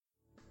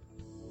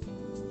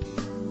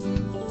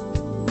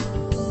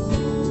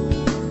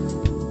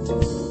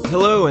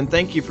Hello, and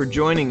thank you for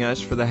joining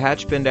us for the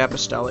Hatchbend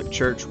Apostolic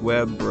Church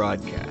web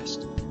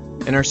broadcast.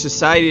 In our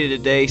society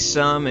today,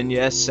 some, and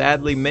yes,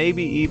 sadly,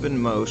 maybe even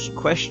most,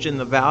 question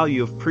the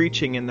value of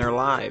preaching in their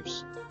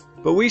lives.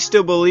 But we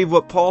still believe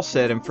what Paul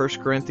said in 1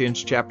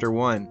 Corinthians chapter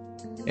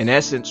 1. In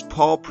essence,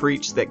 Paul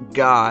preached that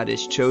God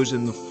has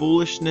chosen the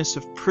foolishness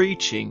of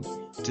preaching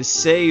to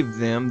save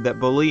them that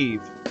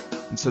believe.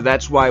 And so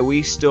that's why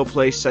we still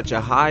place such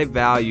a high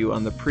value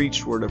on the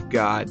preached word of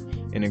God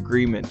in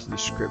agreement to the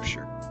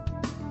Scripture.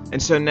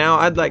 And so now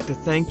I'd like to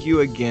thank you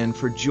again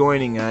for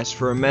joining us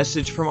for a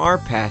message from our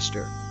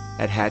pastor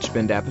at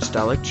Hatchbend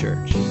Apostolic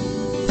Church. Lord,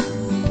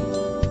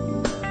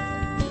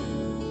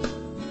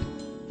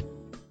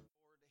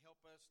 help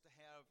us to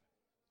have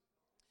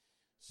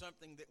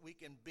something that we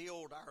can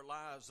build our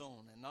lives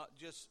on and not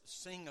just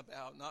sing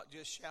about, not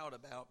just shout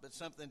about, but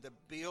something to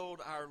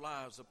build our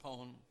lives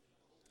upon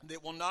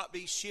that will not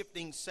be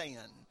shifting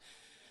sand,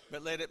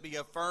 but let it be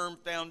a firm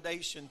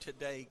foundation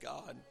today,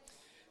 God,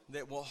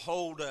 that will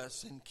hold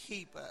us and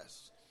keep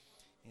us.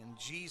 In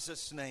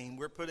Jesus' name,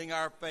 we're putting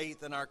our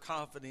faith and our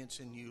confidence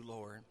in you,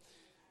 Lord.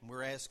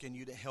 We're asking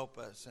you to help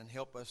us and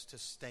help us to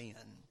stand.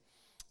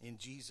 In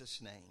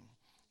Jesus' name,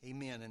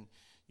 amen. And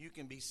you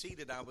can be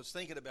seated. I was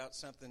thinking about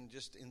something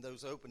just in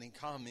those opening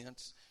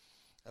comments.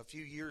 A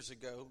few years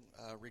ago,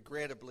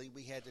 regrettably,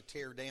 we had to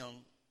tear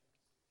down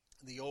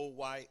the old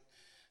white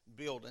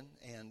building,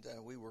 and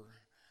we were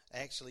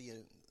actually,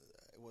 it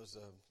was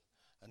a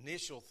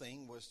initial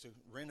thing was to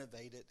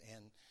renovate it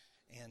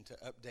and to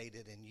update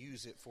it and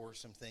use it for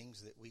some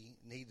things that we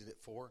needed it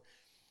for.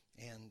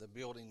 And the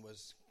building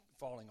was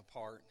falling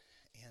apart,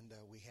 and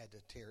we had to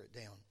tear it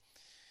down.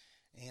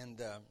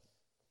 And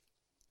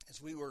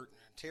as we were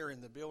tearing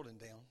the building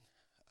down,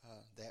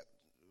 that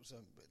was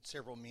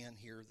several men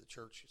here at the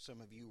church.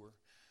 Some of you were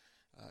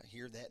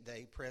here that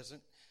day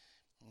present.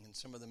 And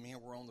some of the men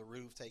were on the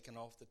roof taking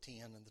off the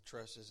tin and the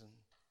trusses and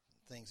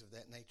things of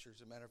that nature.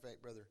 As a matter of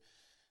fact, Brother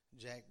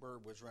Jack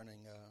Bird was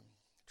running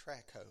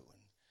track hoe,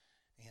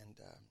 and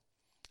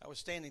I was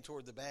standing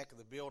toward the back of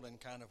the building,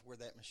 kind of where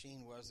that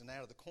machine was, and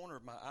out of the corner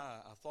of my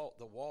eye, I thought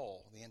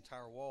the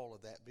entire wall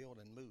of that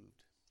building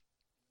moved.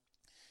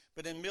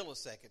 But in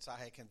milliseconds,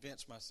 I had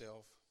convinced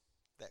myself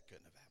that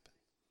couldn't have happened.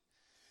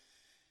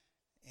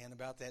 And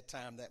about that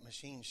time, that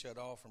machine shut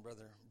off, and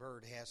Brother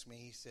Bird asked me,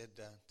 he said,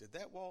 did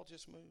that wall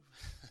just move?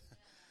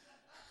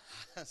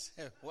 I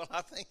said, well,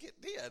 I think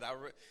it did.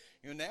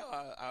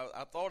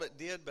 I thought it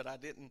did, but I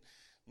didn't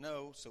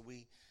know. So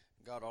we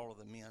got all of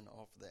the men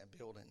off of that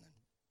building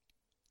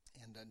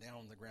and down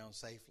on the ground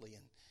safely.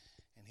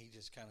 And he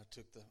just kind of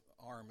took the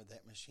arm of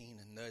that machine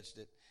and nudged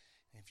it.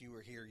 And if you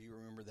were here, you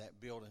remember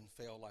that building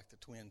fell like the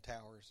Twin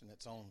Towers in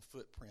its own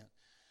footprint.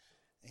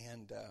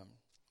 And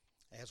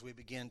as we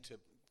began to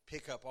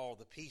pick up all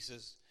the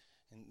pieces,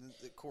 and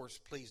of course,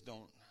 please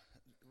don't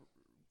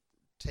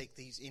take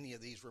any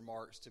of these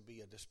remarks to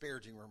be a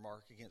disparaging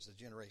remark against the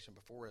generation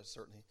before us.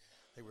 Certainly,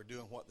 they were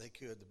doing what they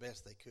could, the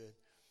best they could.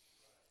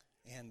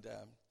 And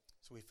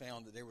so we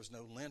found that there was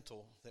no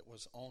lintel that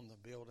was on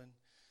the building.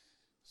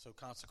 So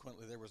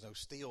consequently, there was no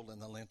steel in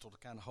the lintel to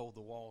kind of hold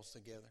the walls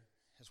together.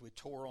 As we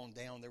tore on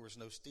down, there was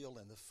no steel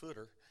in the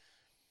footer,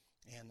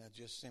 and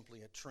just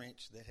simply a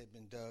trench that had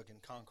been dug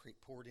and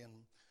concrete poured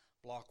in,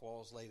 block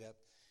walls laid up.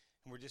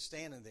 And we're just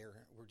standing there.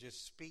 We're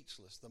just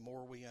speechless. The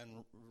more we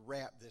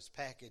unwrap this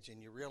package,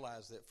 and you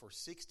realize that for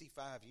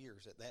 65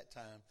 years at that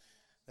time,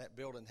 that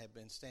building had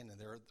been standing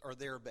there, or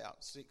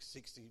thereabout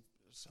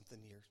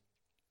 60-something years.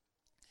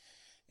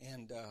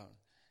 And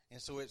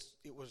so it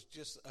was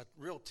just a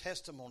real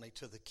testimony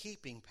to the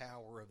keeping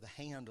power of the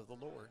hand of the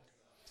Lord.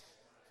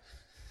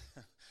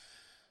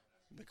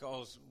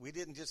 Because we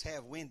didn't just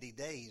have windy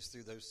days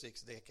through those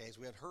 6 decades.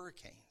 We had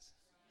hurricanes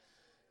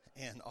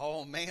and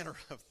all manner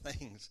of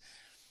things.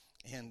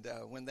 And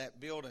when that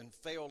building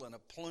fell and a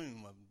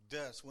plume of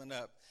dust went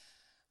up,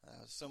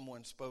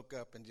 someone spoke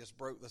up and just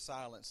broke the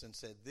silence and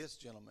said, "This,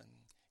 gentlemen,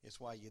 is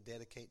why you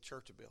dedicate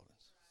church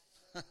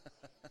buildings.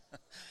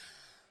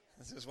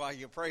 This is why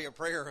you pray a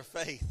prayer of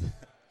faith."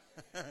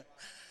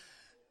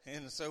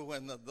 And so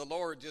when the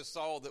Lord just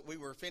saw that we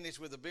were finished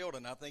with the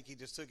building, I think he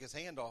just took his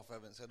hand off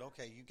of it and said,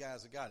 "Okay, you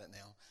guys have got it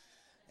now."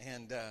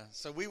 And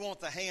so we want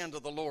the hand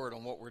of the Lord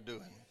on what we're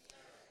doing.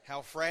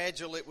 How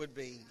fragile it would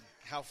be.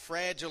 How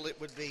fragile it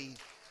would be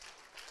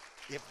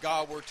if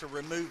God were to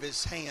remove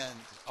his hand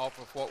off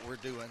of what we're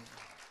doing.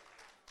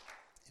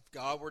 If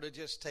God were to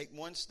just take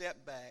one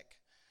step back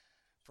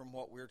from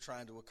what we're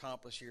trying to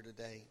accomplish here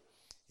today,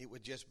 it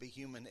would just be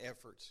human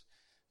efforts.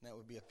 And that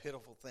would be a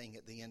pitiful thing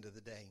at the end of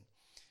the day.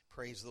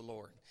 Praise the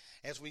Lord.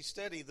 As we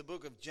study the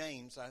book of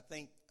James, I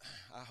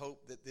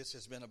hope that this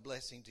has been a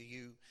blessing to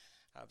you.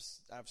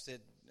 I've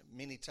said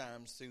many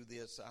times through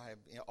this, I have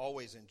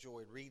always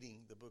enjoyed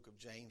reading the book of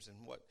James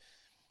and what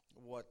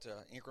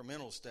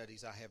incremental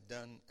studies I have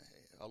done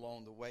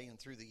along the way and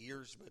through the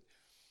years. But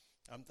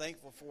I'm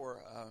thankful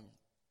for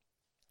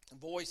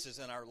voices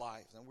in our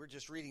life. And we're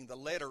just reading the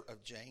letter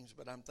of James,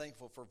 but I'm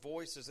thankful for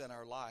voices in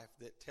our life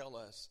that tell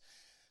us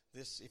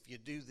this: if you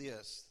do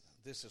this,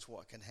 this is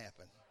what can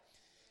happen.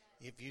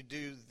 If you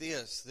do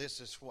this,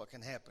 this is what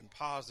can happen,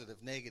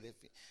 positive, negative,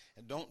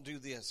 and don't do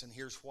this, and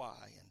here's why.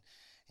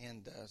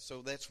 And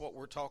so that's what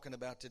we're talking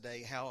about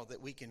today, how that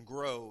we can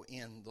grow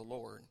in the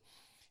Lord.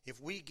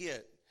 If we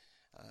get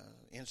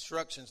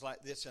instructions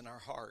like this in our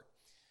heart,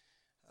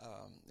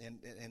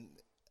 and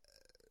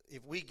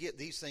if we get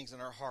these things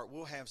in our heart,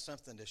 we'll have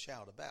something to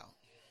shout about.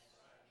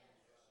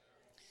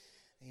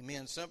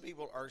 Amen. Some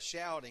people are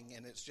shouting,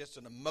 and it's just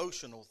an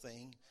emotional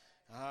thing.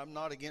 I'm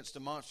not against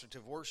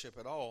demonstrative worship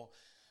at all,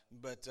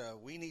 but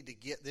we need to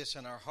get this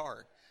in our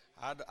heart.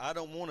 I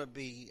don't want to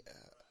be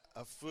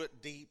a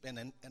foot deep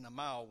and a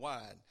mile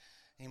wide.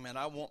 Amen.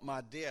 I want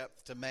my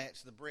depth to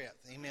match the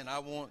breadth. Amen. I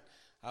want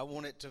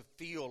it to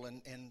feel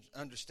and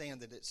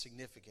understand that it's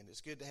significant.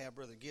 It's good to have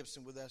Brother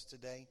Gibson with us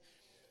today.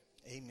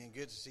 Amen.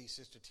 Good to see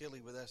Sister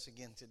Tilly with us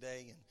again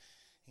today. And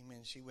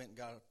amen. She went and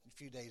got a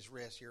few days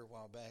rest here a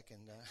while back,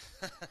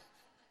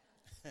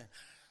 and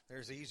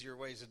there's easier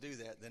ways to do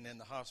that than in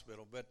the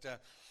hospital.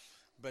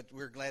 But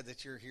we're glad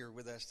that you're here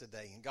with us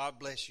today, and God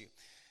bless you.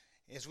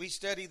 As we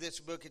study this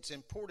book, it's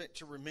important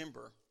to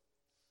remember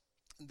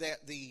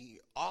that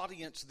the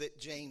audience that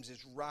James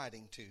is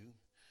writing to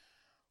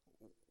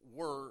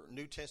were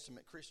New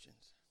Testament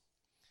Christians.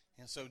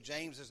 And so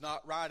James is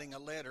not writing a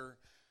letter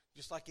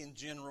just like in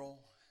general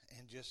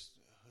and just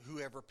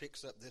whoever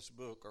picks up this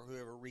book or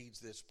whoever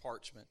reads this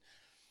parchment.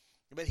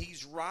 But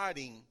he's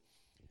writing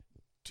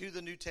to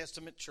the New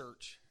Testament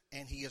church,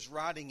 and he is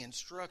writing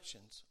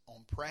instructions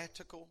on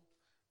practical,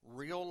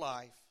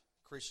 real-life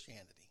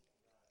Christianity.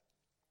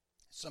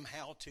 Some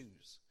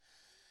how-tos.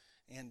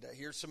 And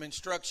here's some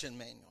instruction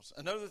manuals.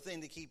 Another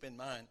thing to keep in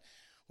mind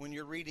when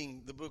you're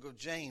reading the book of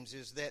James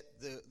is that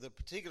the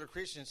particular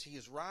Christians he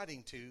is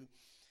writing to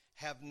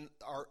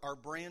are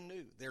brand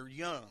new. They're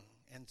young,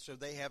 and so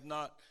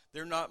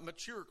they're not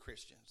mature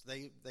Christians.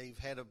 They've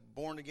had a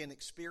born-again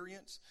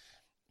experience,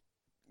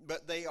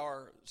 but they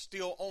are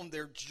still on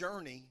their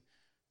journey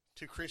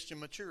to Christian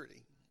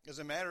maturity. As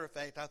a matter of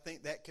fact, I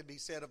think that could be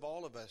said of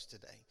all of us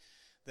today,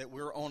 that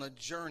we're on a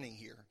journey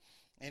here.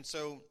 And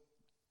so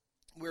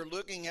we're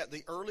looking at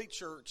the early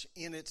church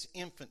in its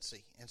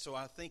infancy. And so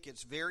I think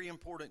it's very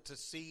important to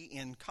see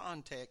in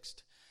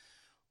context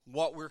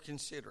what we're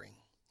considering.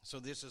 So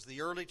this is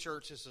the early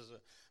church. This is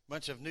a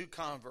bunch of new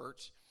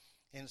converts.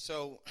 And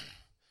so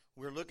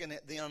we're looking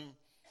at them,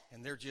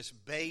 and they're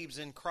just babes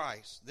in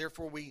Christ.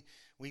 Therefore,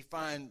 we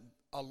find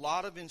a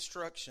lot of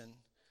instruction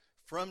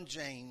from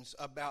James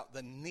about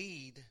the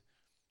need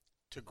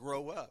to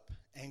grow up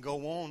and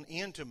go on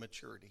into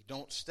maturity.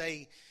 Don't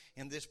stay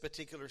in this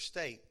particular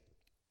state.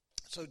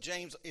 So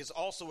James is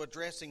also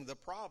addressing the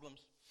problems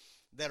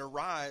that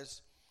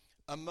arise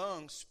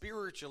among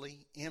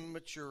spiritually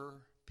immature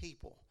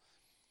people.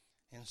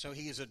 And so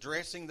he is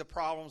addressing the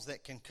problems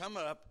that can come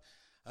up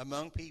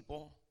among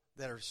people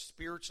that are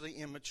spiritually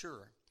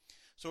immature.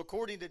 So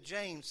according to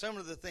James, some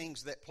of the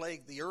things that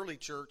plagued the early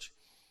church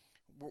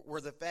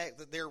were the fact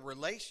that their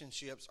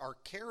relationships are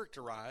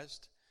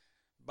characterized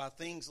by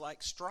things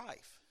like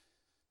strife.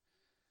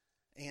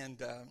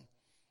 And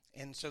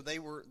so they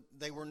were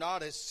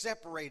not as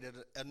separated,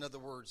 in other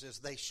words, as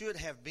they should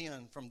have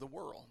been from the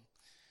world.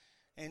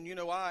 And you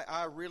know,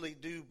 I really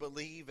do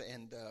believe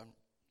and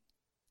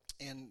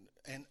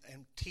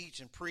teach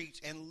and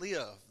preach and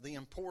live the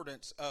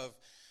importance of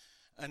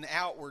an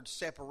outward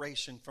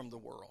separation from the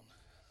world.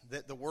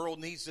 That the world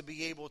needs to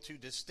be able to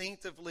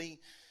distinctively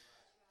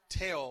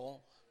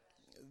tell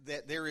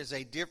that there is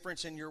a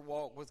difference in your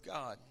walk with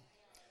God.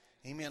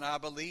 Amen. I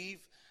believe,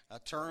 a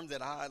term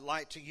that I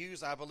like to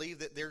use, I believe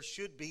that there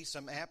should be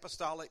some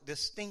apostolic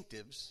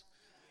distinctives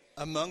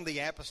among the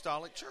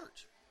apostolic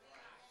church.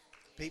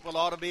 People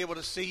ought to be able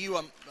to see you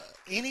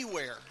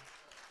anywhere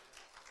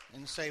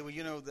and say, well,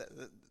 you know,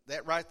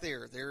 that right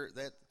there,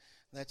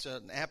 that's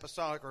an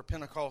apostolic or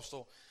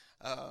Pentecostal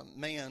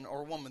man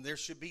or woman. There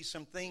should be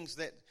some things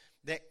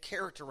that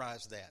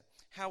characterize that.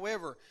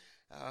 However,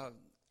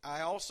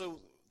 I also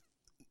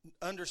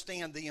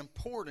understand the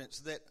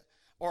importance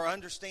or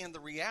understand the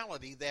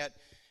reality that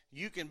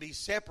you can be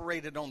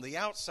separated on the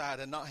outside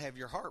and not have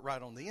your heart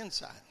right on the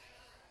inside.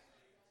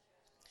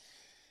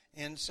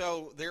 And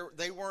so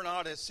they were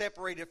not as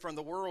separated from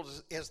the world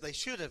as they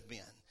should have been,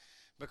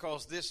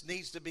 because this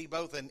needs to be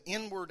both an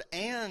inward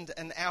and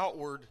an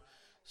outward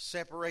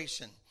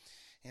separation.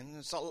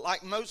 And so,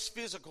 like most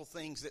physical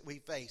things that we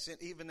face,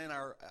 even in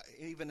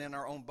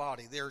our own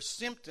body, there are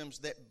symptoms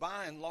that,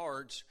 by and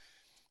large,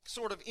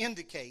 sort of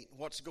indicate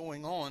what's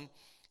going on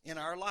in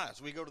our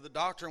lives. We go to the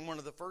doctor, and one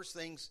of the first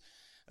things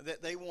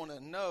that they want to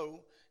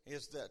know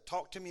is that,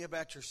 talk to me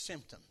about your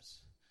symptoms.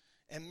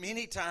 And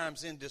many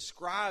times in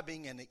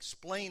describing and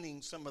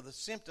explaining some of the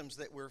symptoms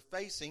that we're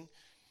facing,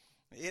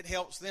 it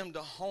helps them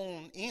to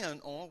hone in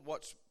on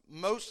what's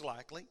most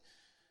likely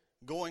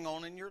going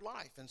on in your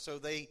life. And so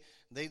they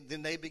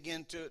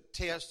begin to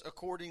test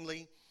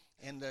accordingly,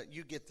 and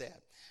you get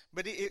that.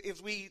 But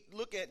if we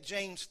look at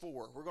James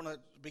 4, we're going to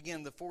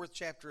begin the 4th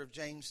chapter of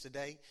James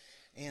today,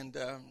 and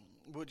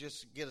we'll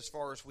just get as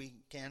far as we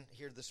can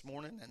here this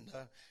morning. And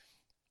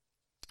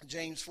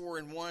James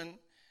 4:1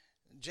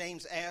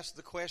 James asked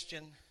the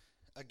question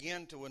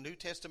again to a New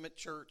Testament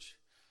church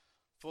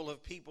full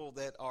of people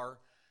that are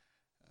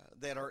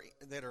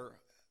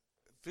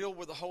filled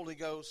with the Holy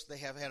Ghost. They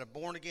have had a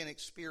born again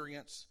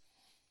experience,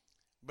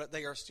 but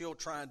they are still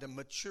trying to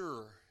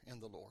mature in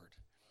the Lord.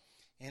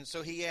 And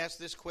so he asked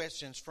this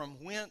question: from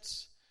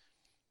whence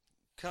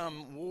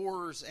come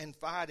wars and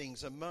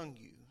fightings among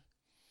you?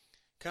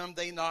 Come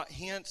they not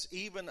hence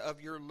even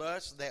of your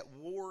lusts that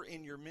war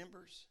in your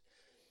members?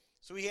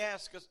 So he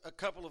asked us a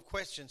couple of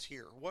questions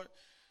here.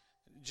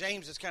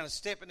 James is kind of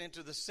stepping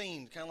into the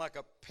scene, kind of like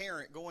a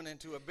parent going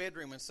into a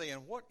bedroom and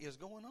saying, what is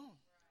going on?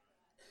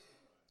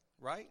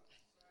 Right?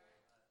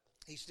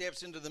 He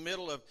steps into the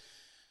middle of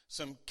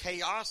some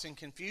chaos and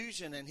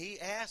confusion, and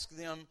he asks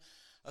them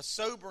a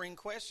sobering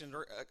question,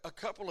 or a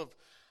couple of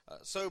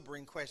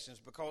sobering questions,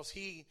 because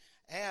he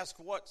asks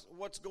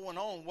what's going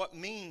on, what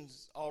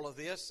means all of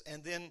this,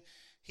 and then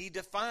he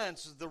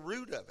defines the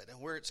root of it and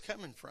where it's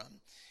coming from.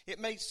 It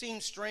may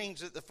seem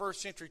strange that the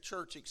first century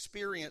church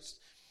experienced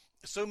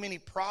so many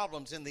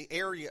problems in the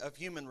area of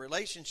human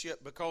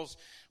relationship, because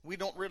we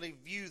don't really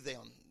view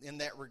them in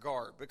that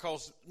regard.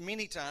 Because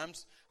many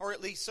times, or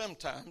at least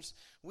sometimes,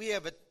 we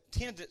have a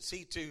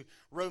tendency to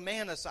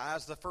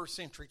romanticize the first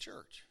century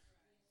church.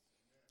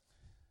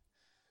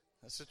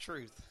 That's the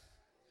truth.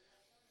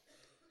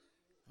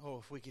 Oh,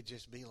 if we could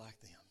just be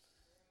like them.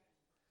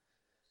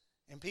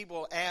 And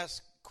people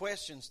ask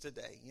questions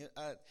today.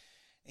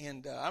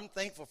 I'm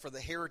thankful for the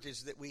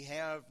heritage that we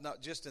have,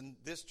 not just in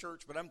this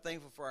church, but I'm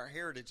thankful for our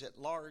heritage at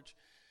large.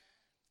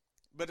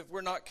 But if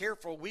we're not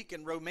careful, we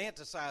can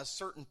romanticize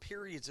certain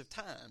periods of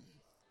time.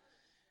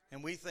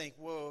 And we think,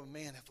 whoa,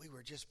 man, if we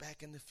were just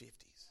back in the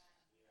 50s.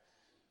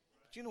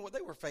 But you know what?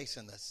 They were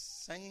facing the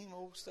same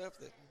old stuff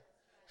that...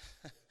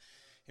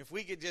 If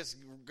we could just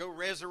go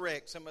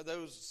resurrect some of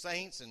those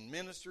saints and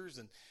ministers,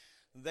 and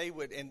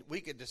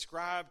we could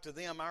describe to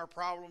them our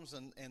problems,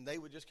 and they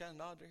would just kind of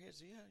nod their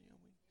heads. Yeah,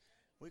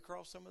 we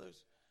crossed some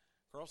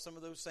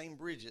of those same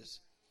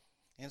bridges.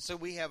 And so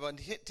we have a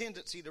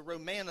tendency to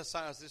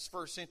romanticize this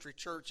first century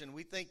church, and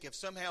we think if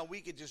somehow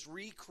we could just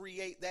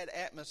recreate that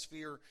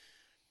atmosphere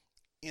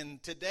in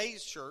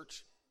today's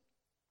church,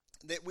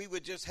 that we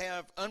would just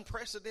have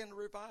unprecedented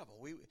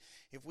revival.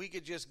 If we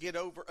could just get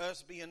over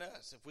us being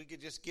us, if we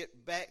could just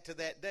get back to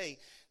that day.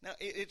 Now,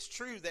 it's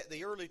true that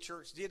the early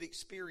church did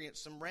experience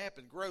some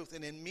rapid growth,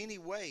 and in many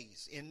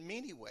ways,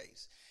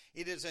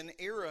 it is an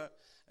era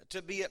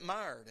to be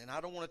admired, and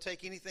I don't want to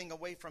take anything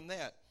away from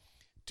that.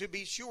 To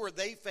be sure,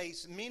 they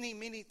face many,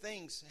 many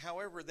things,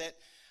 however, that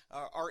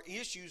are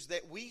issues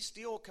that we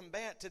still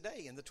combat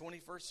today in the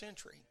 21st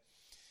century.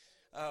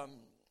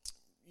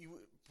 You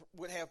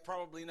would have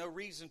probably no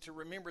reason to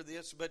remember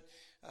this, but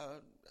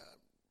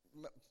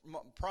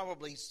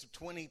probably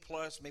 20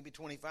 plus, maybe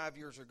 25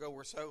 years ago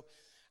or so,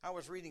 I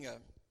was reading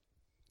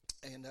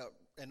and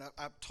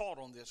I've taught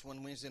on this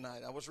one Wednesday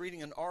night. I was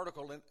reading an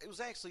article, and it was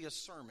actually a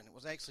sermon. It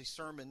was actually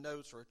sermon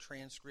notes, or a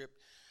transcript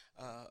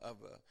of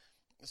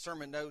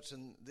sermon notes,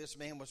 and this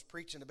man was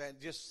preaching about it.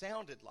 It just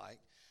sounded like,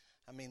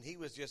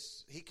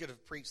 he could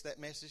have preached that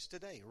message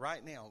today,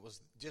 right now. It was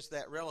just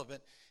that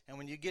relevant. And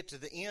when you get to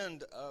the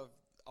end of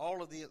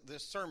all of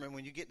this sermon,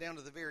 when you get down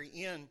to the very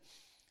end,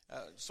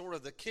 sort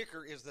of the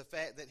kicker is the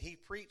fact that he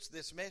preached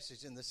this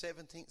message in the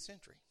 17th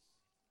century.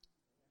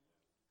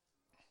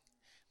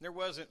 There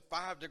wasn't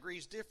 5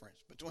 degrees difference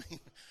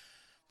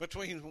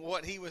between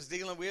what he was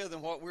dealing with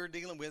and what we're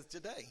dealing with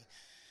today.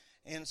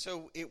 And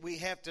so we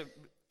have to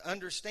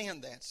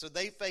understand that. So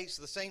they face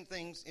the same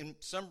things in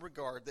some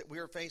regard that we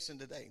are facing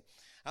today.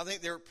 I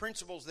think there are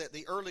principles that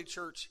the early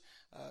church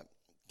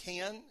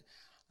can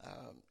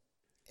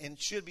and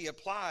should be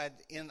applied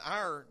in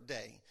our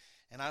day.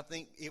 And I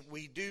think if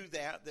we do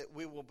that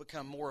we will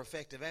become more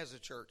effective as a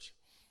church.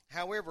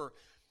 However,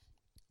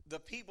 the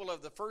people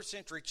of the first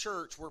century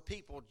church were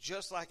people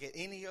just like at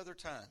any other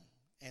time,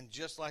 and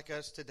just like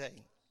us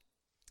today.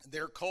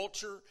 Their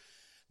culture,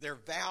 their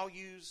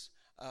values,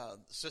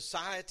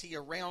 society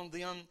around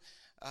them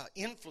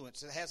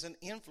it has an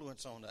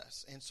influence on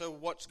us. And so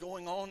what's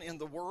going on in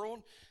the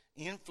world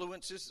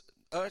influences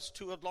us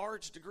to a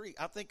large degree.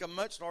 I think a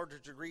much larger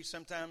degree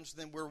sometimes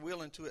than we're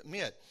willing to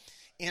admit.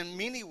 In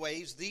many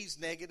ways, these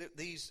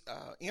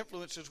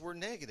influences were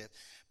negative.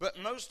 But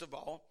most of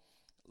all,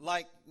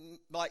 like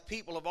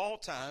people of all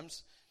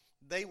times,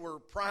 they were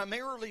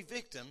primarily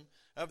victim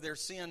of their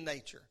sin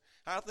nature.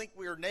 I think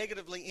we are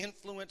negatively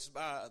influenced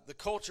by the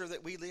culture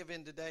that we live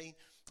in today.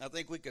 I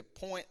think we could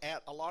point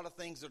at a lot of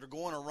things that are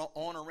going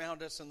on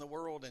around us in the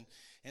world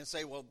and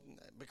say, well,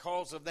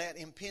 because of that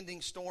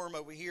impending storm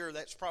over here,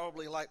 that's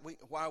probably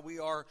why we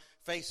are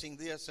facing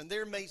this. And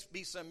there may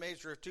be some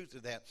measure of truth to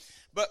that.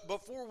 But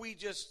before we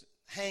just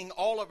hang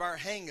all of our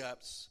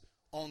hang-ups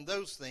on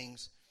those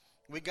things,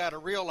 we got to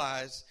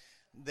realize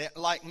that,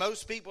 like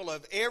most people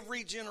of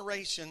every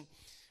generation,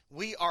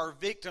 we are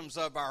victims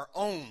of our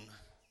own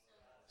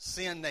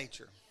sin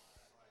nature.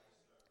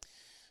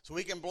 So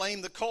we can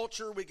blame the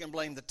culture, we can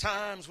blame the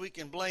times, we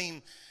can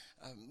blame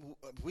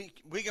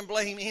We can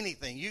blame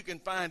anything. You can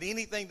find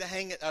anything to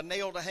hang a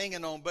nail to hang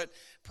it on, but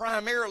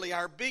primarily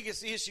our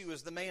biggest issue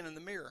is the man in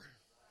the mirror.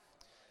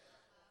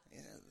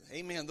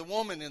 Amen. The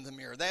woman in the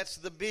mirror. That's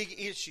the big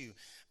issue.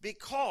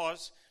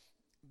 Because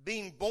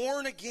being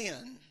born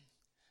again,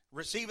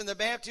 receiving the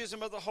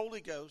baptism of the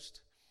Holy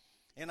Ghost,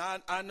 and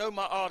I know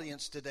my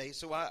audience today,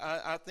 so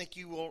I think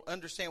you will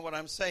understand what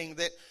I'm saying,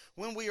 that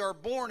when we are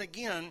born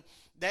again,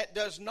 that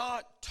does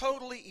not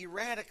totally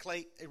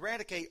eradicate,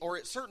 or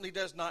it certainly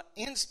does not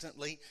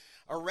instantly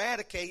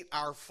eradicate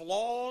our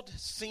flawed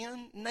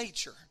sin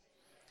nature.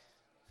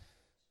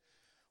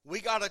 We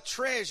got a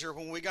treasure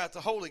when we got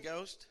the Holy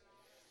Ghost.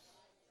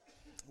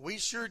 We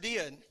sure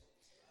did.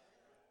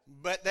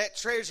 But that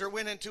treasure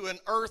went into an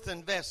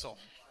earthen vessel,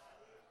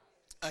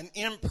 an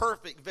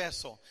imperfect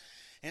vessel.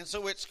 And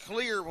so it's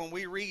clear when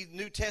we read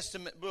New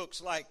Testament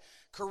books like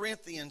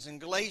Corinthians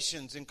and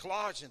Galatians and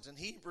Colossians and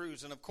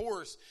Hebrews, and of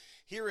course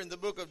here in the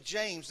book of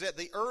James, that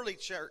the early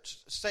church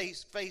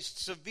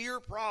faced severe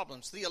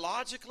problems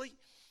theologically,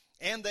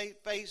 and they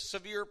faced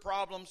severe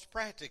problems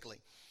practically.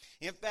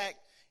 In fact,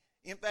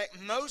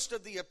 most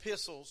of the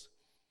epistles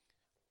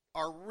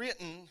are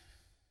written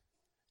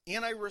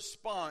in a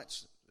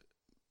response.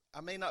 I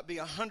may not be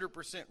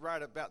 100%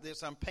 right about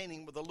this. I'm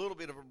painting with a little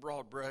bit of a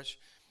broad brush,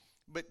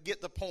 but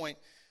get the point.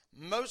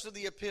 Most of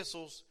the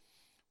epistles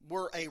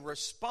were a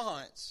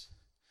response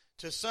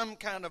to some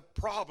kind of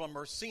problem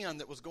or sin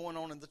that was going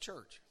on in the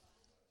church.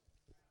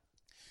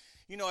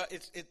 You know,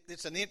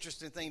 it's an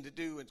interesting thing to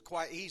do. It's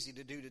quite easy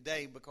to do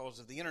today because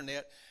of the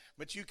internet.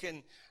 But you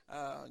can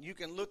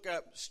look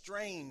up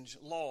strange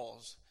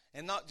laws,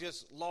 and not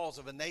just laws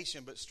of a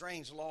nation, but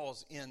strange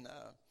laws in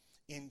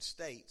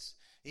states.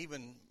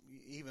 Even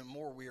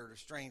more weird are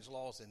strange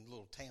laws in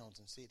little towns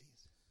and cities.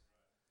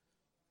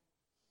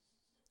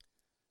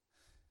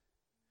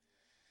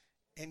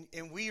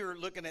 And we are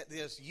looking at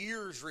this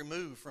years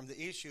removed from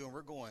the issue, and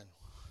we're going,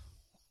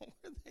 what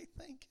were they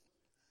thinking?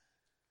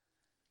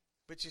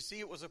 But you see,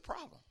 it was a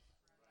problem.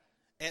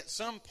 At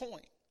some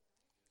point,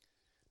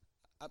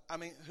 I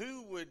mean,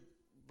 who would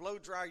blow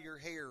dry your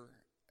hair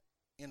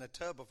in a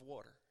tub of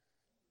water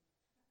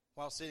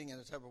while sitting in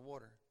a tub of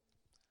water?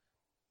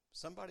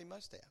 Somebody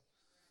must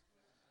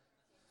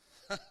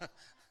have.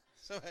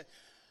 So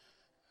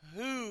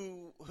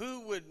who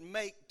would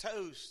make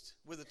toast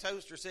with a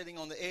toaster sitting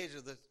on the edge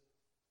of the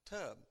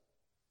tub?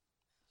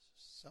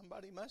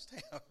 Somebody must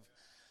have.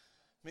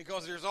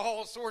 Because there's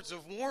all sorts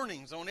of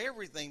warnings on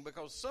everything,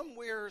 because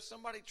somewhere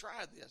somebody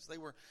tried this. They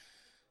were,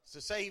 to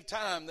save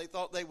time, they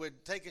thought they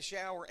would take a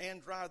shower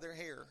and dry their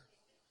hair.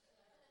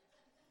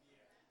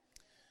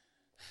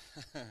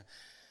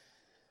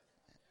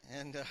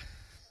 And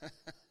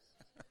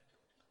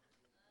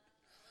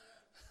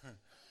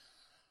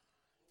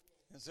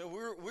and so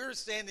we're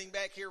standing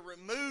back here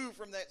removed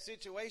from that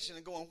situation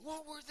and going,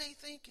 what were they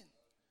thinking?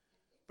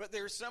 But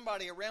there's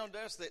somebody around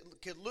us that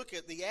could look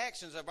at the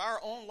actions of our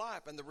own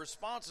life and the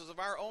responses of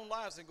our own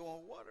lives and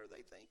going, what are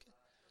they thinking?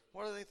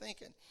 What are they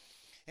thinking?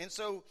 And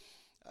so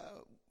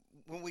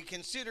when we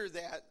consider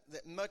that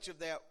much of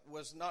that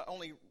was not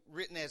only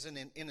written as an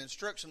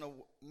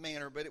instructional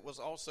manner, but it was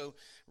also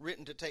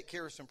written to take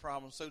care of some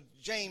problems. So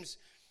James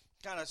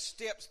kind of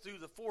steps through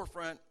the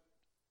forefront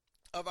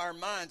of our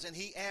minds, and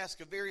he asks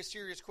a very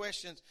serious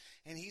questions,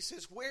 and he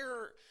says,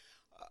 where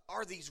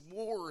are these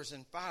wars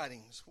and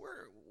fightings?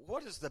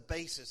 What is the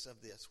basis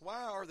of this?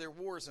 Why are there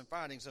wars and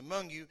fightings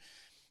among you?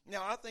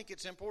 Now, I think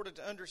it's important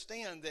to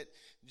understand that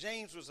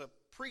James was a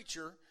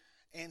preacher,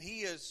 and he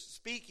is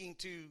speaking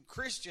to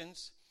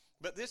Christians,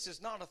 but this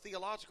is not a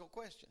theological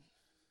question.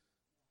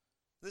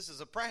 This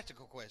is a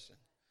practical question.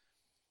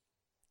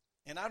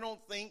 And I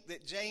don't think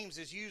that James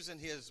is using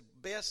his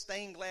best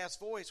stained glass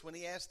voice when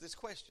he asks this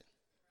question.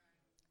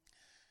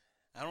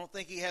 I don't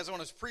think he has on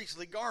his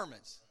priestly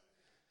garments.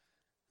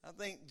 I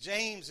think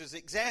James is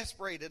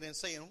exasperated and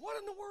saying, what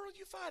in the world are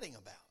you fighting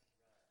about?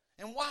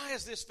 And why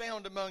is this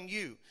found among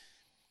you?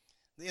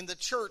 In the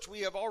church,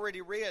 we have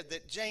already read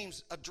that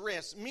James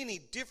addressed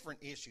many different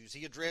issues.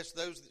 He addressed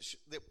those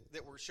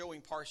that were showing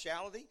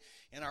partiality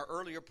in our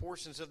earlier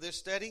portions of this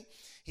study.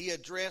 He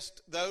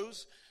addressed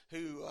those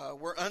who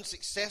were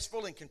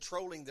unsuccessful in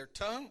controlling their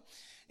tongue,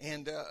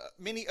 and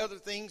many other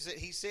things that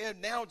he said.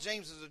 Now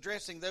James is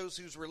addressing those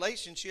whose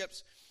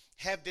relationships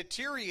have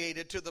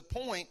deteriorated to the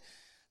point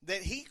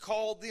that he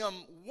called them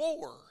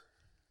war.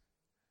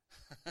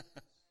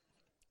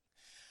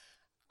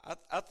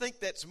 I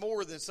think that's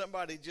more than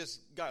somebody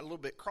just got a little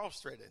bit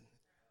cross-threaded.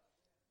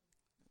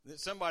 That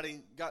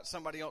somebody got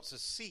somebody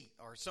else's seat,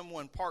 or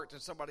someone parked in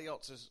somebody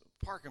else's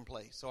parking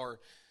place, or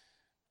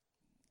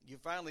you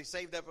finally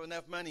saved up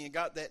enough money and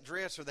got that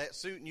dress or that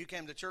suit, and you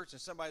came to church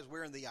and somebody's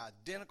wearing the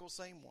identical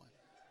same one.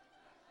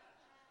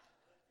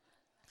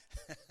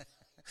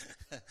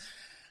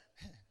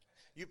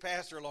 You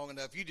pastor long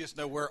enough, you just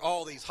know where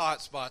all these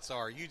hot spots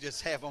are. You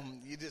just have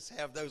them. You just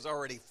have those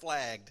already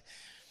flagged.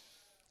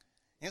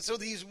 And so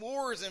these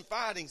wars and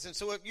fightings. And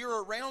so if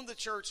you're around the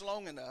church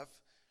long enough,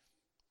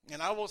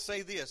 and I will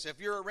say this, if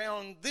you're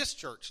around this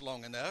church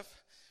long enough,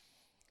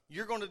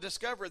 you're going to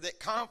discover that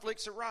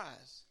conflicts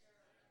arise.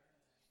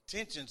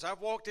 Tensions.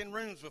 I've walked in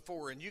rooms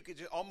before and you could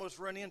just almost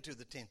run into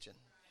the tension.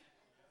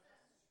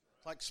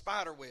 Like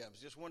spider webs.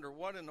 Just wonder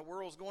what in the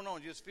world's going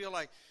on. You just feel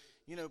like,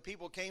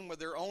 people came with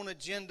their own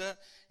agenda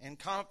and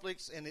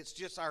conflicts, and it's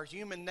just our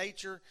human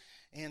nature,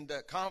 and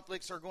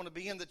conflicts are going to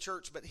be in the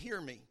church. But hear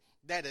me,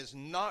 that is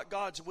not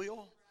God's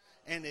will,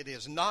 and it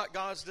is not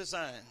God's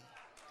design.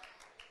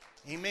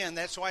 Amen.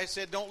 That's why I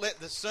said don't let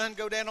the sun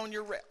go down on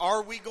your wrath.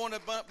 Are we going to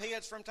bump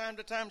heads from time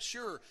to time?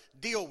 Sure.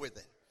 Deal with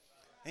it.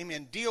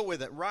 Amen. Deal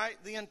with it. Right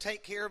then,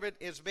 take care of it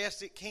as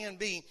best it can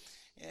be.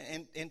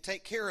 And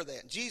take care of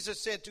that.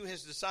 Jesus said to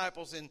his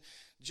disciples in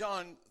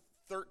John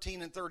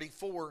 13 and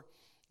 34,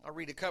 I'll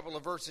read a couple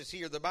of verses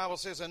here. The Bible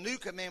says, "A new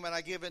commandment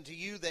I give unto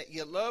you, that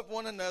you love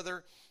one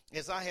another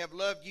as I have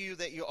loved you,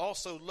 that you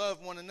also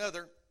love one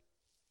another."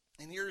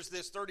 And here's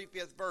this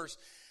 35th verse.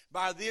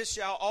 "By this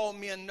shall all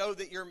men know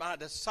that you're my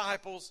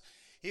disciples,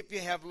 if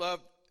you have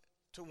love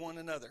to one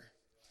another."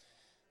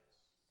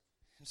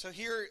 And so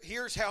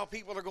here's how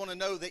people are going to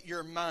know that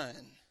you're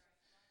mine.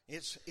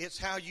 It's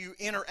how you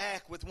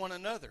interact with one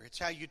another. It's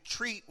how you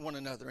treat one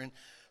another and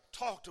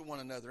talk to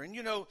one another.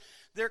 And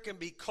there can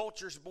be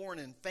cultures born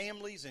in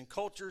families and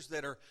cultures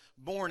that are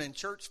born in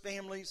church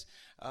families,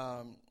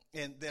 and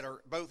that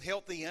are both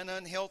healthy and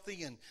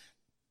unhealthy. And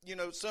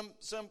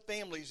some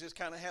families just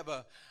kind of have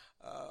a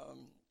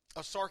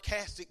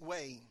sarcastic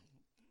way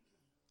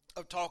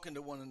of talking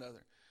to one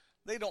another.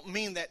 They don't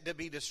mean that to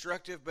be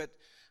destructive, but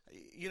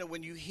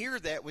when you hear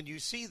that, when you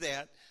see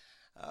that,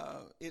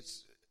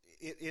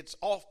 it's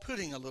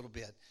off-putting a little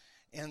bit.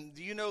 And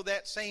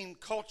that same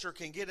culture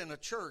can get in a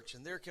church,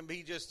 and there can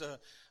be just a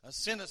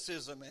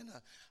cynicism and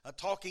a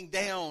talking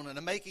down and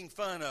a making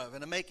fun of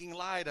and a making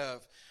light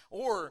of.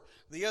 Or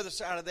the other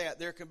side of that,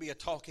 there can be a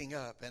talking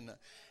up and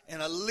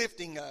a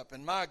lifting up.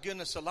 And my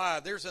goodness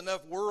alive, there's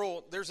enough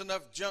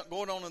junk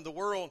going on in the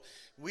world.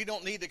 We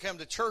don't need to come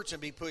to church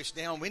and be pushed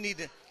down. We need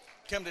to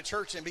come to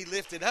church and be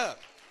lifted up.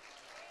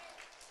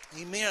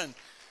 Amen.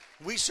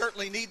 We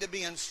certainly need to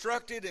be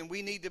instructed, and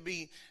we need to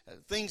be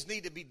things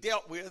need to be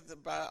dealt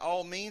with by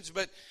all means.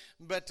 But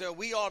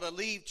we ought to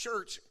leave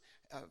church,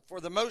 for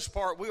the most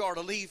part, we ought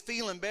to leave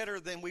feeling better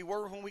than we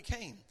were when we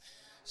came.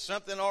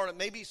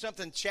 Maybe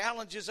something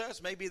challenges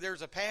us. Maybe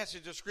there's a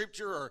passage of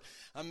Scripture or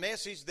a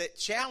message that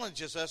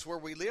challenges us where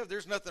we live.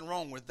 There's nothing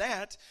wrong with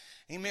that.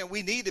 Amen.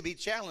 We need to be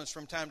challenged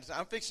from time to time.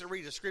 I'm fixing to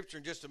read a Scripture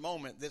in just a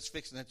moment that's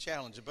fixing to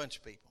challenge a bunch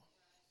of people.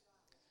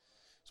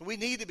 So we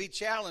need to be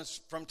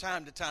challenged from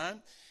time to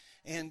time.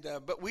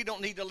 But we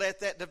don't need to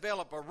let that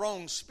develop a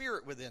wrong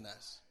spirit within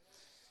us.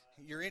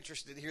 You're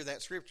interested to hear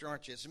that scripture,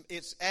 aren't you?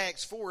 It's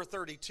Acts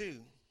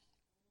 4:32.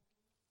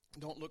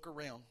 Don't look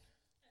around.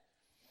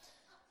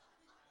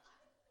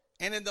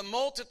 "And in the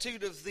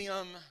multitude of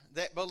them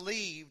that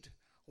believed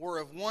were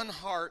of one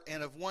heart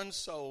and of one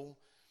soul.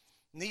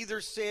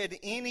 Neither said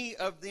any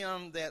of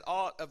them that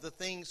aught of the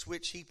things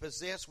which he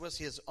possessed was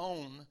his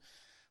own,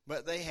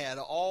 but they had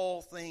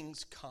all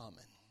things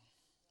common."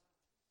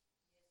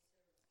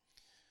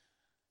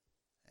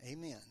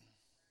 Amen.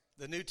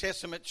 The New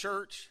Testament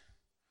church,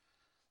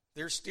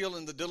 they're still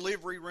in the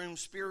delivery room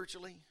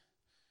spiritually,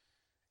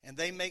 and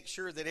they make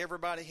sure that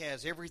everybody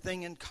has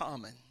everything in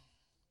common.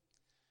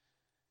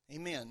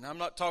 Amen. Now, I'm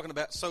not talking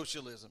about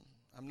socialism.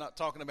 I'm not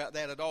talking about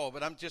that at all,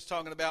 but I'm just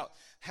talking about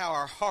how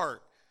our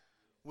heart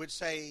would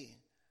say,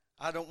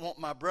 I don't want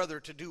my brother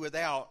to do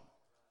without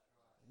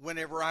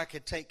whenever I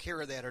could take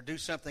care of that or do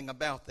something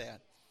about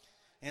that.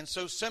 And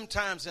so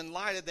sometimes in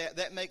light of that,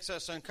 that makes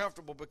us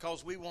uncomfortable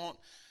because we want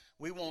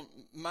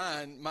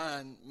mine.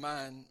 I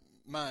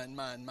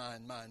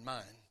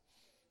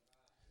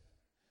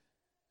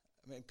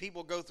mean,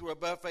 people go through a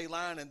buffet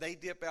line and they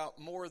dip out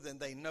more than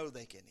they know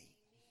they can eat.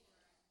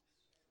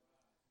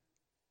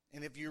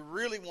 And if you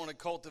really want to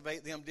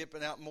cultivate them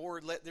dipping out more,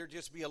 let there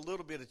just be a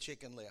little bit of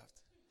chicken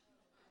left.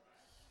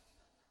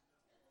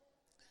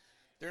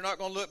 They're not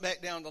going to look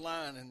back down the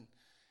line and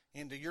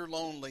into your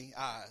lonely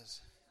eyes.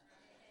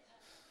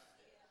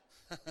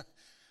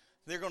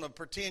 They're going to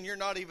pretend you're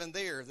not even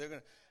there. They're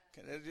going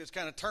to just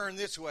kind of turn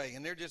this way,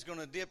 and they're just going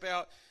to dip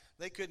out.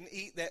 They couldn't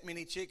eat that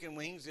many chicken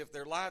wings if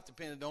their life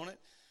depended on it.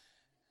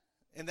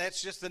 And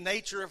that's just the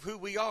nature of who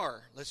we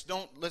are. Let's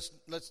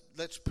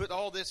put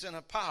all this in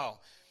a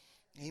pile.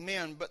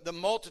 Amen. But the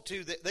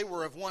multitude, that they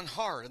were of one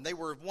heart and they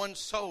were of one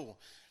soul.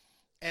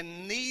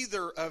 And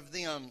neither of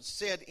them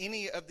said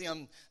any of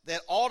them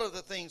that all of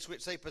the things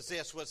which they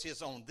possessed was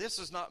his own. This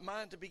is not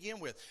mine to begin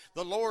with.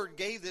 The Lord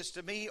gave this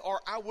to me,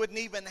 or I wouldn't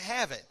even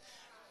have it.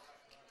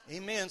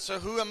 Amen. So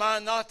who am I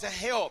not to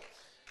help?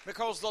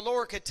 Because the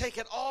Lord could take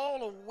it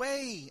all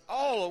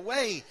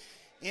away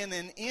in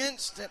an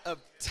instant of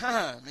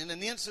time.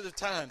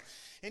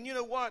 And you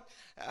know what?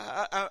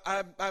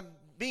 I'm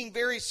being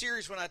very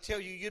serious when I tell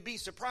you, you'd be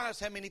surprised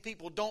how many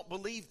people don't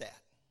believe that.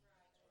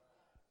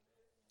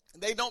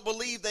 They don't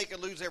believe they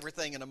can lose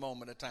everything in a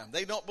moment of time.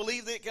 They don't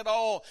believe that it could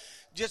all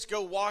just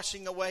go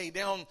washing away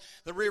down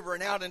the river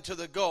and out into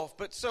the Gulf.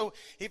 But so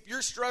if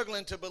you're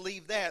struggling to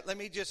believe that, let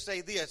me just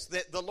say this,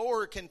 that the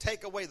Lord can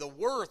take away the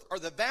worth or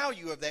the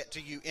value of that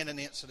to you in an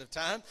instant of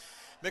time.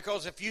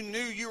 Because if you knew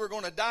you were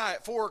going to die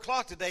at 4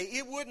 o'clock today,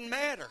 it wouldn't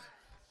matter.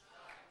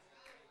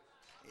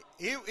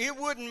 It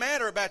wouldn't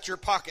matter about your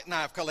pocket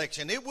knife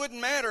collection. It wouldn't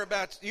matter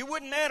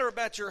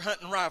about your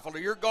hunting rifle or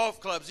your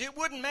golf clubs. It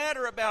wouldn't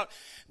matter about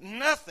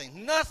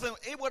nothing. Nothing.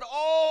 It would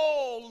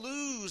all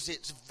lose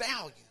its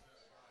value.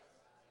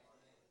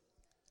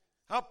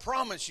 I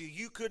promise you,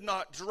 you could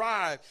not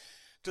drive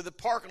to the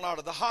parking lot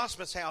of the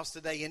hospice house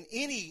today in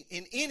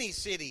any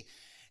city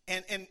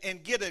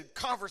and get a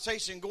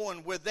conversation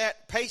going with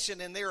that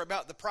patient in there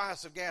about the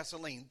price of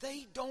gasoline.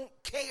 They don't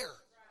care.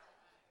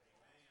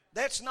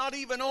 That's not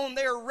even on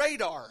their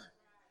radar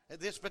at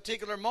this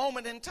particular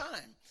moment in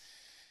time.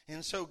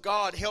 And so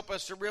God help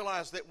us to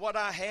realize that what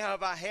I have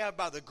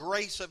by the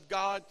grace of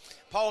God.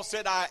 Paul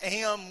said, I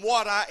am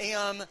what I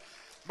am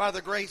by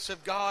the grace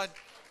of God.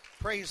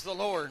 Praise the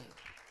Lord.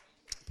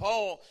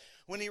 Paul,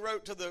 when he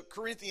wrote to the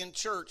Corinthian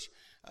church,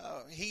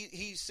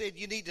 he said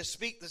you need to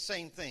speak the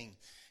same thing.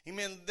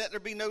 Amen. That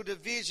there be no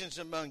divisions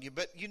among you,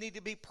 but you need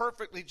to be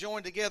perfectly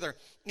joined together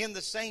in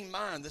the same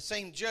mind, the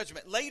same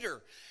judgment.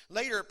 Later,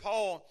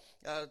 Paul,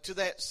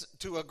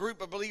 to a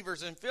group of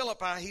believers in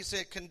Philippi, he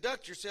said,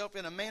 conduct yourself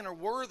in a manner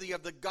worthy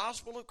of the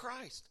gospel of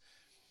Christ.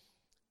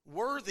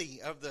 Worthy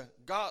of the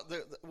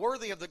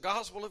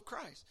gospel of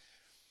Christ.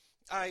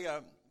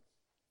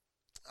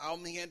 I'll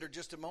meander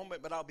just a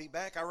moment, but I'll be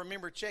back. I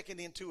remember checking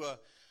into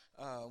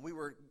we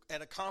were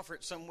at a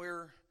conference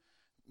somewhere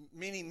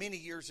many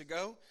years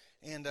ago.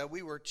 And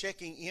we were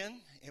checking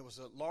in. It was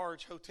a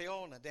large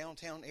hotel in a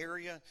downtown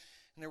area, and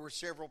there were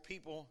several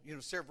people,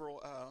 in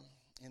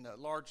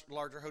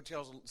larger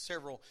hotels,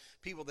 several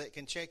people that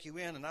can check you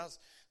in. And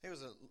there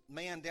was a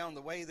man down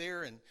the way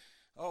there, and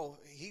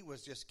he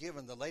was just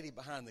giving the lady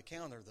behind the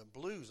counter the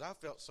blues. I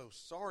felt so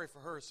sorry for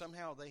her.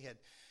 Somehow they had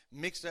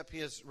mixed up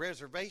his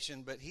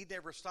reservation, but he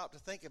never stopped to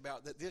think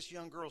about that this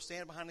young girl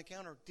standing behind the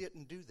counter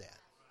didn't do that.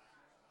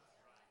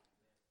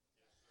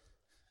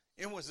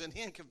 It was an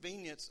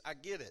inconvenience. I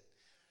get it.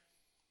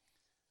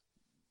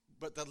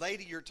 But the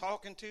lady you're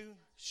talking to,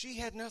 she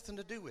had nothing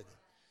to do with it.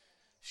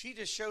 She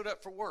just showed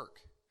up for work.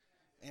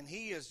 And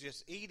he is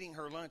just eating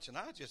her lunch. And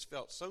I just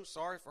felt so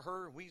sorry for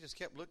her. We just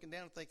kept looking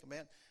down and thinking,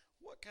 man,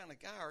 what kind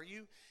of guy are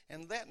you?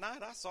 And that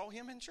night I saw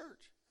him in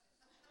church.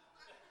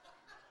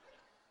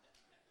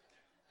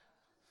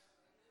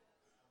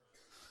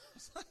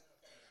 I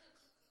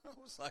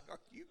was like,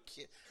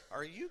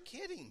 are you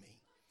kidding me?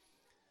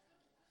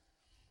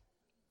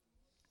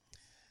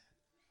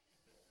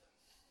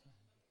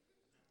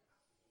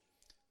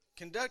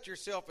 Conduct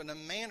yourself in a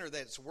manner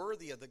that's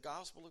worthy of the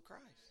gospel of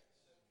Christ.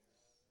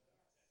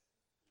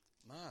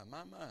 My.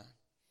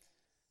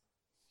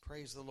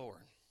 Praise the Lord.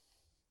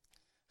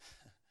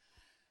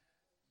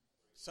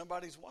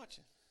 Somebody's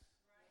watching.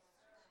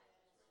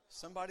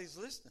 Somebody's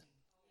listening.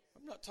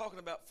 I'm not talking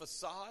about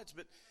facades,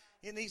 but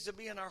it needs to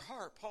be in our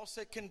heart. Paul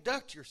said,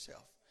 conduct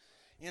yourself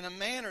in a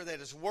manner that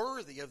is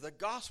worthy of the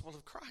gospel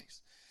of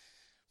Christ.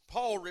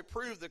 Paul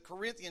reproved the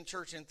Corinthian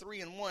church in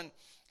 3:1.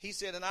 He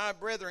said, and I,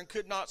 brethren,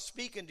 could not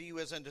speak unto you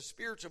as unto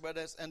spiritual, but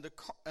as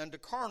unto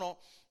carnal,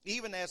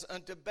 even as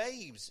unto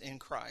babes in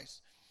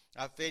Christ.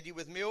 I fed you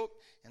with milk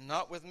and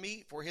not with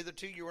meat, for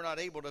hitherto you were not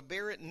able to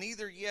bear it,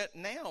 neither yet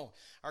now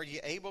are ye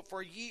able,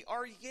 for ye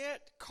are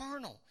yet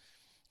carnal.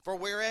 For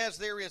whereas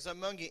there is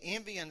among you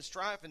envy and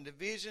strife and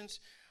divisions,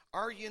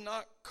 are ye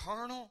not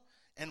carnal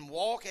and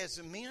walk as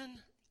men?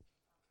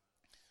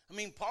 I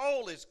mean,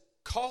 Paul is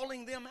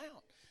calling them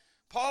out.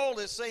 Paul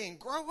is saying,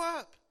 grow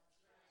up.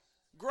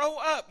 Grow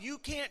up. You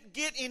can't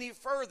get any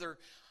further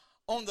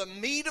on the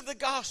meat of the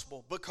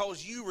gospel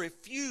because you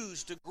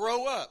refuse to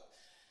grow up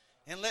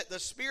and let the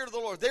Spirit of the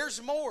Lord.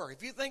 There's more.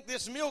 If you think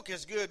this milk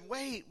is good,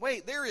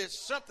 wait. There is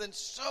something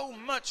so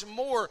much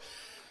more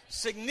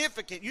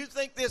significant. You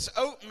think this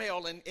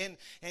oatmeal and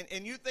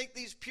you think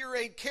these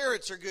pureed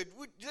carrots are good.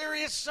 There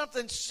is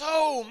something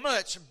so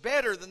much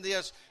better than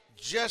this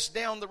just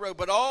down the road.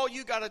 But all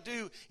you got to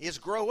do is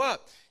grow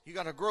up. You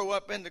got to grow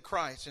up into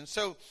Christ. And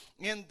so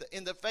in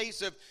the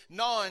face of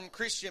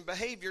non-Christian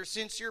behavior,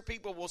 sincere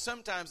people will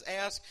sometimes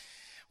ask,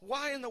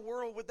 why in the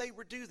world would they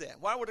do that?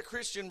 Why would a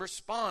Christian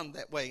respond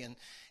that way?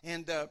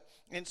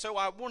 And so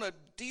I want to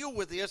deal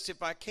with this,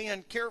 if I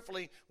can,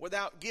 carefully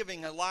without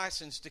giving a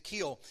license to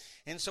kill.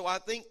 And so I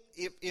think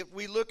if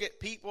we look at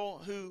people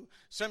who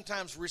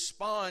sometimes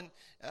respond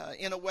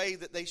in a way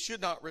that they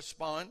should not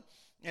respond,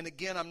 and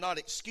again, I'm not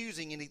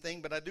excusing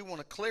anything, but I do want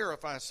to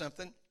clarify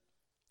something.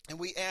 And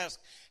we ask,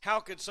 how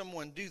could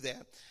someone do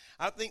that?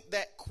 I think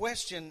that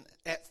question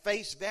at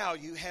face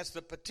value has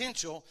the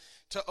potential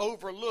to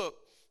overlook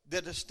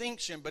the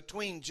distinction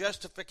between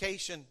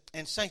justification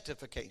and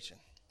sanctification.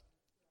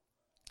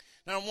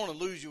 Now, I don't want to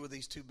lose you with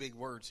these two big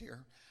words here,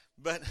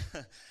 but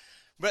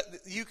But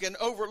you can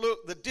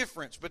overlook the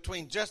difference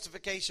between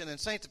justification and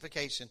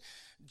sanctification.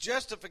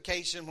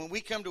 Justification, when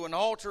we come to an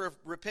altar of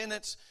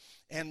repentance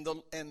and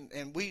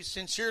we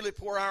sincerely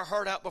pour our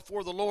heart out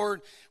before the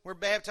Lord, we're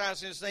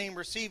baptized in His name,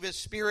 receive His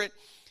Spirit.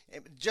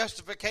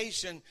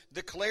 Justification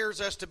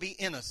declares us to be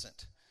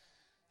innocent.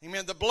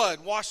 Amen. The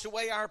blood washed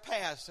away our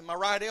past. Am I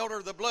right,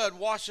 elder? The blood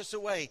washed us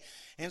away.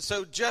 And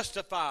so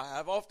justify.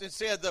 I've often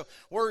said the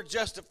word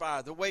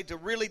justify, the way to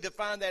really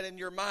define that in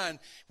your mind.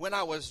 When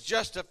I was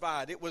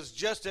justified, it was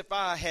just if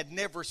I had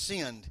never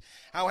sinned.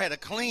 I had a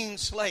clean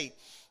slate.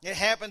 It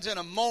happens in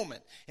a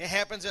moment. It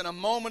happens in a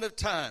moment of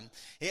time.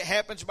 It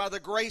happens by the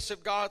grace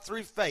of God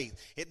through faith.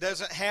 It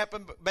doesn't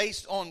happen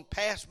based on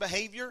past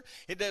behavior.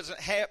 It doesn't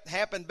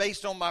happen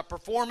based on my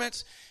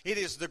performance. It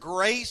is the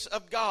grace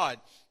of God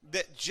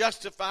that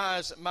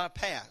justifies my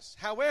past.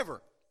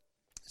 However,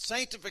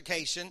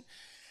 sanctification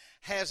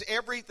has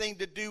everything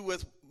to do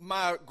with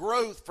my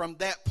growth from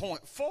that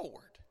point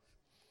forward.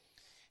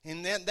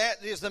 And then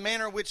that is the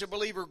manner in which a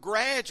believer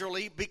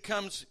gradually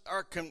becomes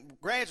or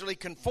gradually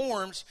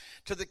conforms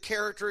to the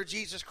character of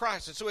Jesus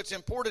Christ. And so it's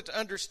important to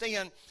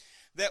understand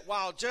that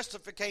while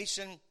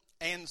justification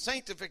and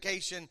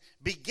sanctification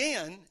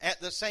begin at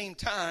the same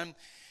time,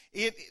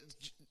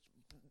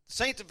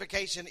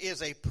 sanctification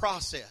is a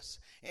process,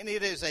 and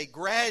it is a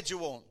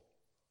gradual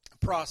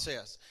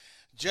process.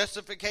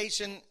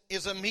 Justification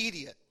is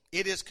immediate.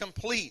 It is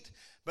complete.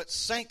 But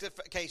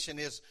sanctification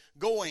is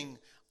going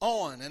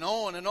on and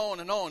on and on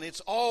and on. It's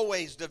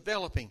always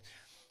developing.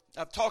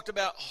 I've talked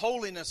about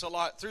holiness a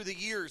lot through the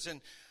years,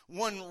 and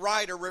one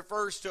writer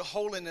refers to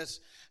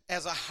holiness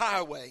as a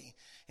highway.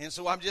 And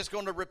so I'm just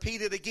going to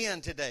repeat it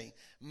again today.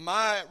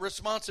 My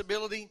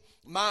responsibility,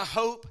 my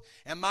hope,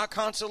 and my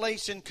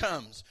consolation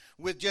comes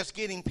with just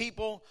getting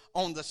people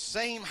on the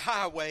same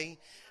highway,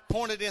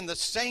 pointed in the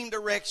same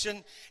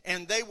direction,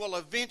 and they will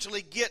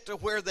eventually get to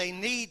where they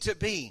need to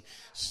be.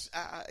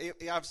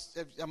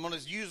 I'm going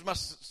to use my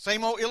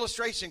same old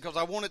illustration because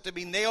I want it to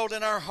be nailed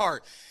in our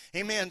heart.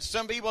 Amen.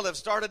 Some people have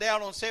started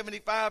out on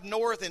 75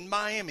 North in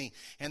Miami,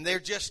 and they're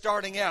just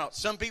starting out.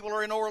 Some people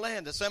are in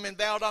Orlando, some in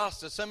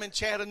Valdosta, some in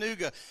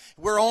Chattanooga.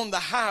 We're on the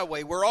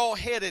highway. We're all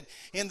headed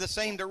in the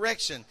same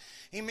direction.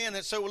 Amen.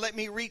 And so let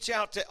me reach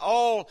out to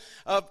all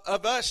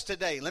of us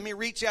today. Let me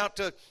reach out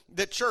to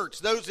the church,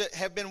 those that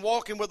have been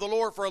walking with the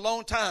Lord for a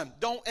long time.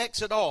 Don't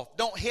exit off.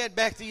 Don't head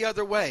back the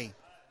other way.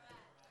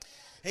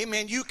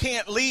 Amen. You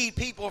can't lead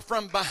people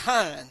from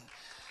behind.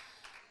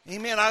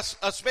 Amen. I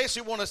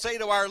especially want to say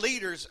to our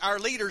leaders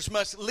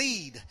must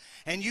lead,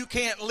 and you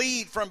can't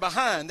lead from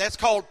behind. That's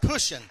called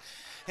pushing.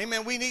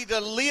 Amen. We need to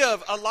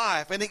live a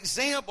life, an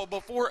example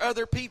before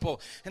other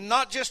people, and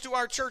not just to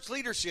our church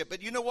leadership,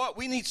 but you know what?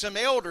 We need some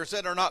elders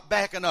that are not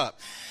backing up.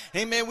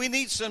 Amen. We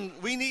need some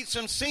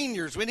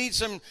seniors. We need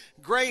some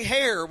gray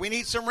hair. We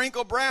need some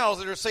wrinkled brows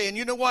that are saying,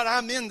 you know what?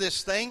 I'm in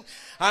this thing.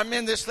 I'm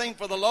in this thing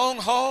for the long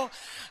haul.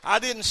 I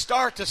didn't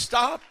start to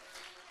stop.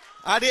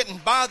 I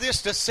didn't buy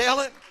this to sell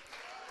it.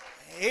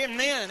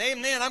 Amen.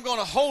 Amen. I'm going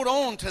to hold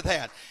on to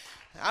that.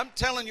 I'm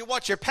telling you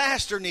what your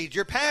pastor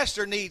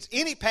needs.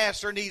 Any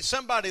pastor needs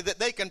somebody that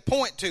they can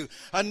point to,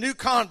 a new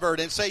convert,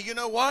 and say, you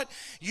know what?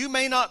 You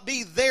may not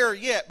be there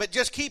yet, but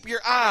just keep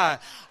your eye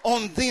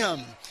on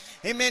them.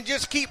 Amen.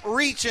 Just keep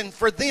reaching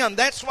for them.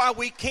 That's why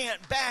we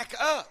can't back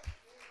up.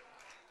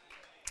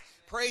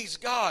 Praise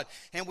God.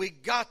 And we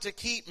got to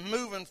keep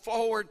moving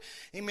forward.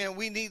 Amen.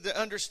 We need to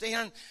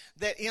understand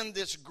that in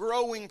this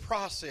growing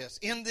process,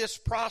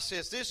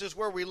 this is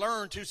where we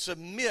learn to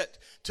submit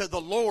to the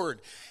Lord.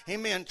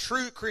 Amen.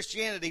 True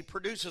Christianity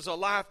produces a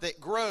life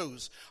that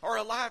grows, or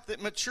a life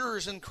that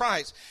matures in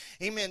Christ.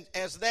 Amen.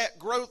 As that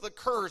growth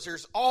occurs,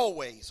 there's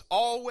always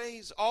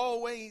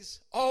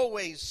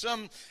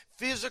some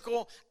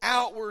physical,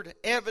 outward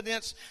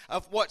evidence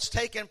of what's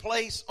taking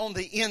place on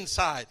the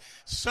inside.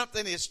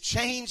 Something is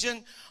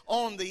changing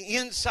on the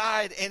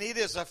inside, and it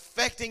is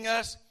affecting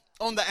us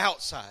on the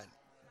outside.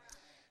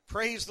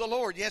 Praise the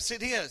Lord. Yes,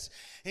 it is.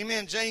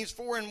 Amen. James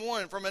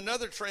 4:1 from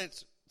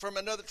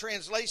another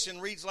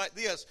translation reads like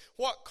this: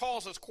 what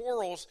causes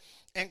quarrels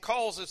and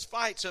causes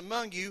fights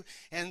among you?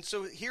 And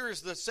so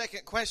here's the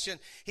second question.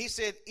 He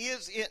said,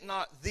 is it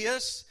not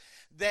this,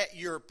 that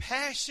your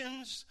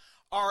passions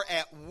are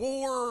at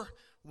war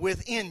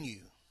within you?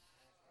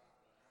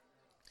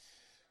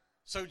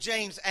 So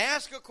James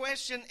asks a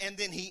question, and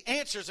then he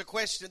answers a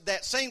question,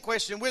 that same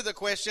question with a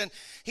question.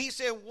 He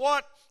said,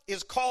 what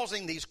is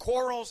causing these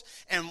quarrels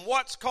and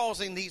what's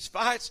causing these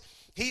fights?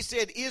 He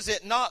said, is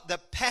it not the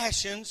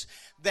passions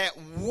that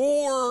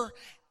war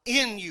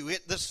in you?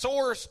 The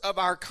source of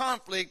our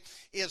conflict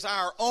is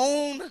our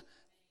own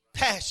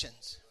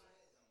passions.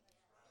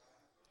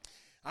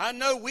 I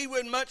know we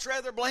would much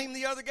rather blame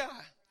the other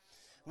guy.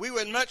 We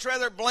would much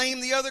rather blame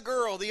the other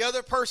girl, the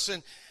other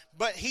person.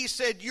 But he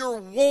said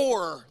your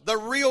war, the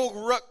real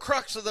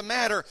crux of the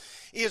matter,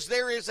 is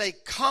there is a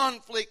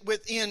conflict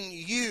within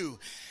you.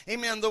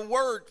 Amen. The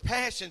word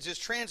passions is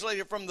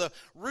translated from the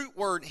root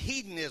word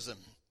hedonism.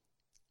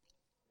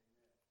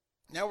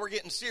 Now we're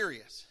getting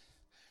serious.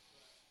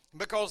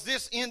 because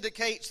this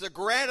indicates the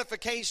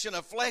gratification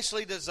of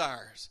fleshly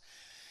desires.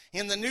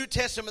 In the New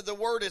Testament, the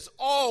word is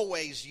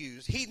always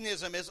used.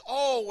 Hedonism is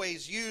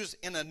always used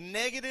in a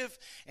negative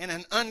and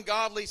an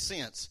ungodly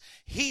sense.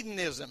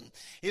 Hedonism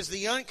is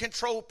the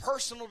uncontrolled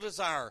personal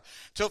desire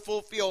to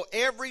fulfill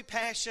every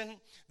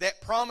passion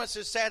that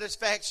promises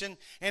satisfaction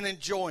and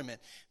enjoyment.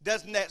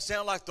 Doesn't that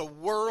sound like the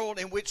world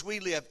in which we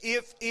live?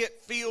 If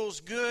it feels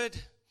good,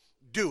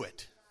 do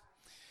it.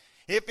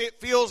 If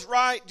it feels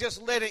right,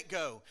 just let it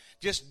go.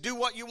 Just do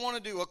what you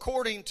want to do.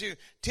 According to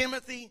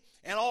Timothy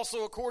and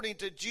also according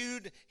to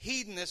Jude,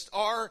 hedonists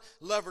are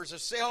lovers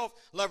of self,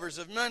 lovers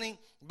of money,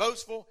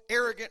 boastful,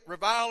 arrogant,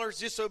 revilers,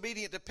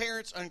 disobedient to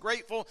parents,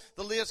 ungrateful.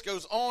 The list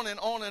goes on and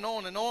on and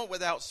on and on,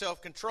 without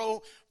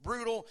self-control,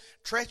 brutal,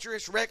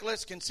 treacherous,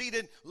 reckless,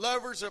 conceited,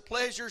 lovers of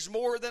pleasures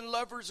more than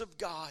lovers of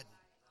God.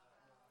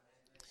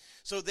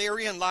 So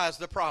therein lies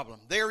the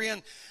problem.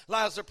 Therein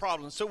lies the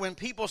problem. So when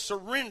people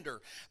surrender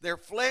their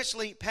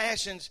fleshly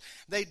passions,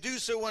 they do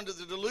so under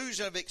the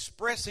delusion of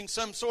expressing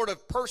some sort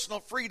of personal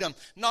freedom,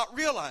 not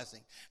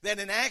realizing that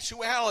in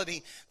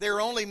actuality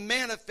they're only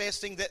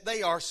manifesting that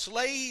they are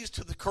slaves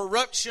to the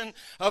corruption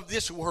of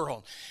this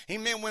world.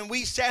 Amen. When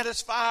we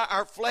satisfy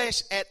our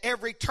flesh at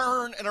every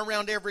turn and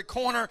around every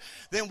corner,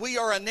 then we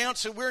are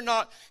announcing we're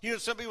not,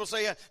 some people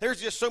say,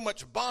 there's just so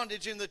much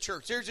bondage in the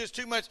church. There's just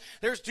too much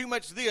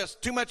this,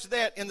 too much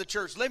that in the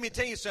church. Let me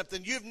tell you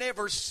something. You've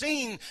never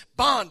seen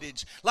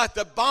bondage like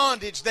the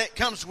bondage that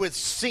comes with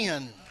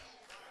sin.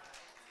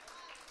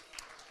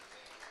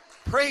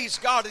 Praise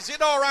God. Is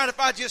it all right if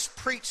I just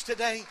preach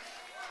today?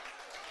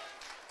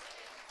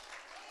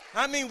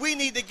 I mean, we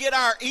need to get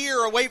our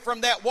ear away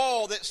from that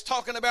wall that's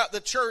talking about the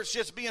church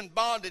just being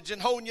bondage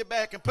and holding you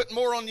back and putting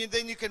more on you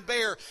than you can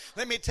bear.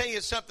 Let me tell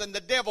you something.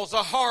 The devil's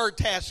a hard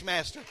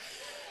taskmaster.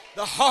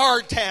 The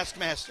hard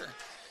taskmaster.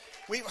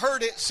 We've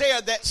heard it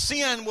said that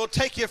sin will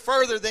take you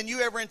further than you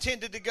ever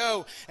intended to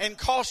go and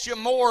cost you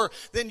more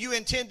than you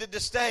intended to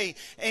stay.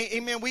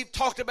 Amen. We've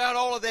talked about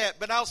all of that,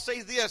 but I'll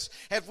say this.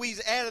 Have we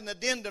added an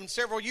addendum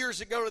several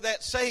years ago to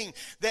that saying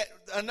that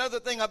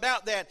another thing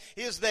about that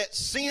is that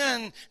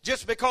sin,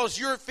 just because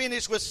you're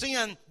finished with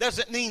sin,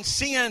 doesn't mean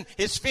sin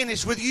is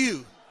finished with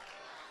you.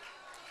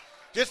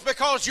 Just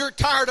because you're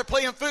tired of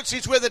playing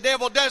footsies with the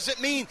devil doesn't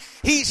mean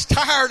he's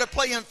tired of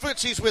playing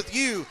footsies with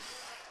you.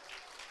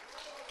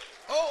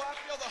 Oh, I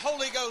feel the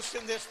Holy Ghost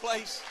in this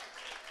place.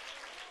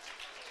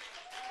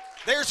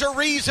 There's a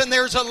reason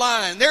there's a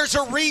line. There's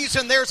a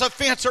reason there's a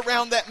fence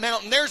around that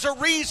mountain. There's a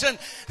reason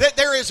that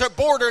there is a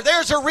border.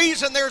 There's a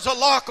reason there's a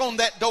lock on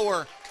that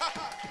door.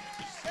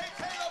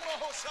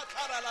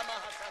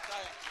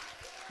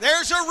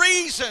 There's a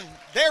reason.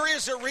 There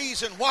is a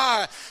reason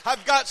why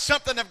I've got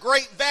something of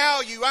great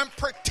value. I'm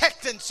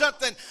protecting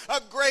something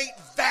of great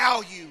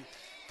value.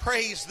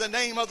 Praise the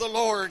name of the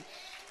Lord.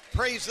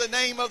 Praise the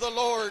name of the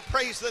Lord.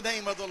 Praise the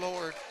name of the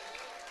Lord.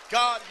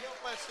 God,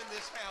 help us in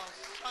this house.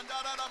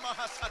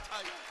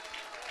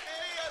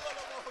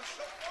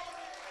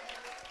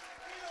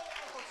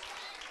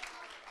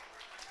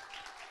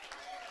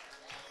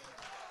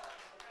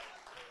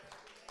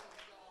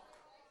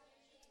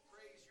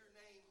 Praise your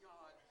name,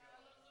 God.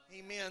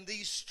 Amen.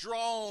 These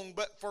strong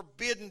but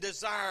forbidden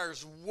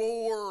desires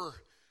war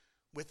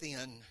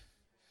within.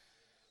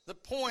 The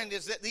point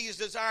is that these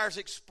desires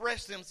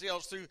express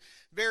themselves through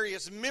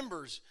various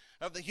members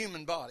of the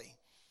human body.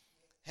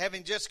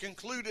 Having just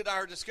concluded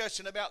our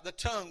discussion about the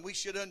tongue, we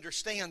should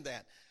understand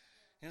that.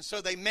 And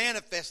so they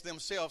manifest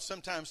themselves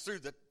sometimes through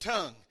the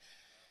tongue.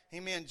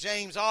 Amen.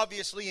 James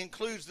obviously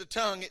includes the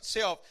tongue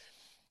itself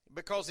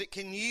because it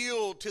can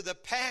yield to the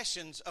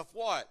passions of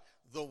what?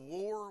 The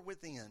war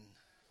within.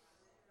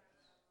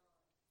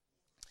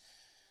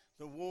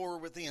 The war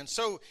within.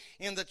 So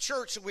in the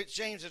church in which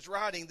James is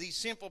writing, these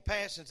simple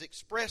passions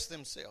express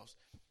themselves,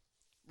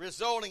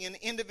 resulting in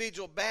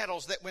individual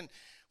battles that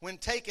when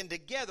taken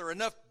together,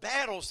 enough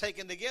battles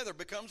taken together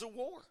becomes a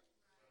war.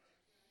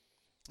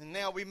 And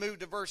now we move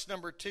to verse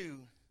number 2.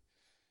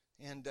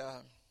 And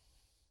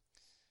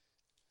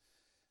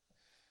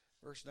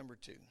verse number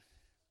 2.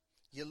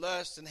 You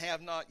lust and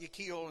have not, you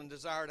kill and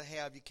desire to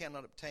have, you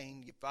cannot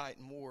obtain, you fight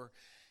and war,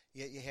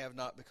 yet you have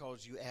not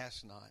because you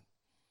ask not.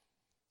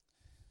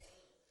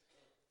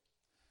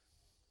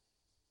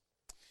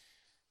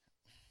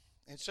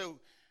 And so,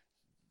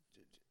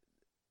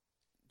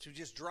 to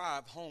just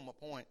drive home a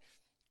point,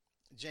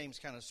 James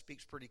kind of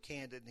speaks pretty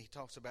candid, and he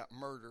talks about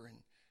murder and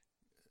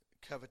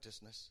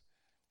covetousness,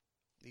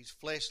 these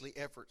fleshly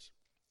efforts.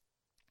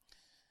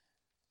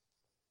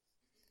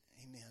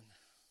 Amen.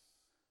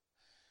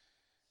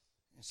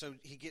 And so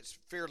he gets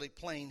fairly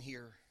plain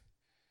here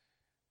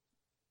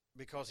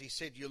because he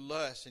said you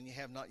lust and you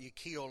have not, you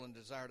kill and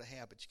desire to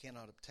have, but you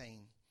cannot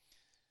obtain.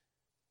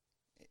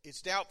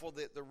 It's doubtful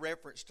that the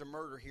reference to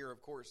murder here,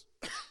 of course,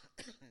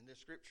 in the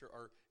scripture,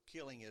 or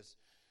killing is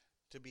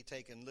to be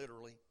taken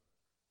literally.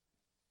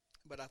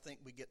 But I think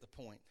we get the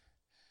point.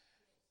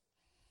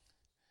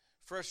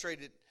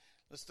 Frustrated,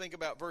 let's think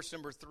about verse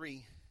number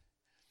 3.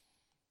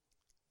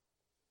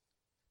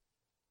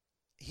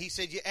 he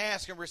said, you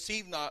ask and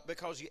receive not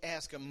because you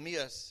ask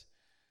amiss,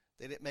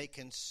 that it may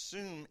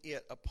consume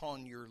it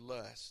upon your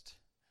lust.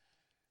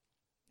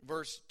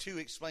 Verse 2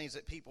 explains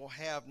that people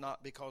have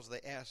not because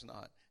they ask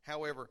not.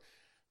 However,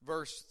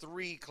 verse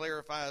 3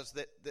 clarifies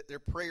that their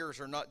prayers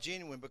are not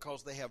genuine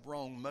because they have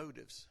wrong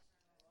motives.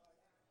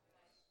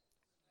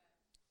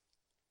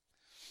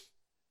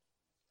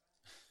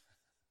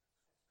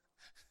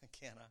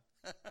 Can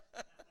I?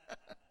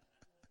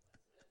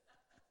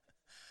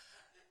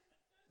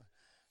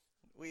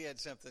 We had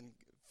something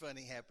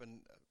funny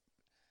happen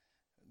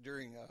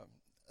during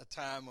a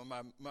time when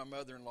my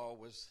mother-in-law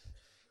was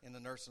in the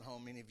nursing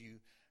home. Many of you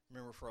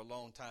remember for a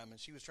long time, and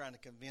she was trying to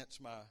convince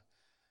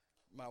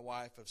my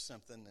wife of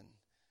something,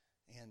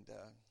 and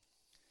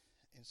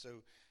so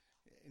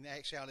in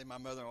actuality, my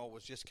mother-in-law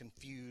was just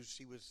confused.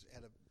 She was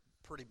at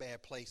a pretty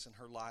bad place in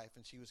her life,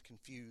 and she was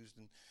confused,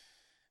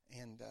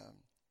 and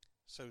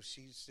so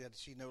she said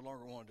she no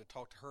longer wanted to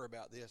talk to her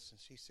about this, and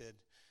she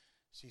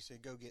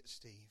said, go get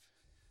Steve.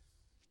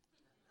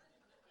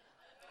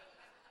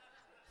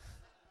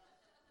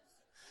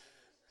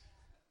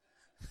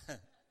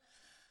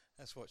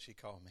 That's what she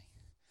called me.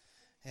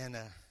 And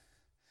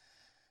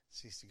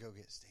she said, go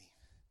get Steve.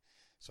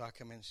 So I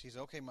come in, she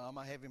said, okay, Mom,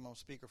 I have him on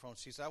speakerphone.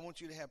 She said, I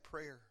want you to have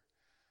prayer.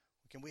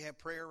 Can we have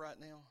prayer right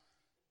now? I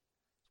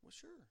said, well,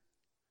 sure.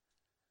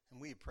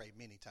 And we had prayed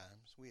many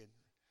times. We had,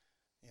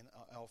 in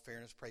all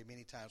fairness, prayed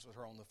many times with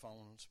her on the phone,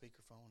 on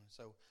speakerphone. And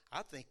so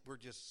I think we're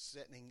just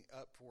setting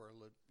up for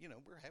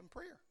we're having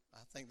prayer.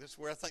 I think this is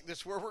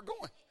where we're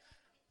going.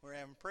 We're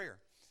having prayer.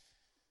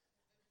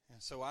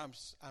 And so I'm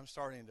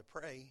starting to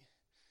pray.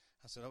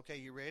 I said, okay,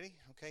 you ready?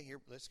 Okay,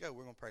 here, let's go.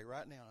 We're going to pray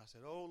right now. I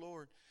said, oh,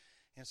 Lord.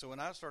 And so when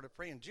I started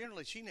praying,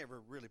 generally she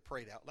never really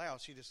prayed out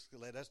loud. She just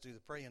let us do the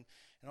praying.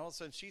 And all of a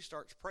sudden she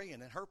starts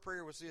praying. And her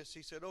prayer was this.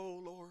 She said,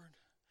 oh, Lord.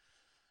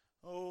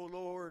 Oh,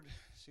 Lord.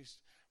 She's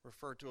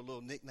referred to a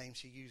little nickname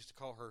she used to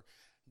call her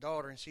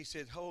daughter. And she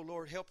said, oh,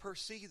 Lord, help her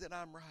see that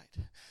I'm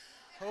right.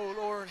 Oh,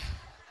 Lord.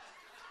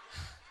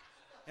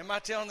 Am I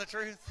telling the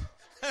truth?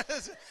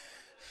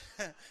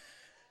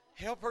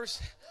 Help her.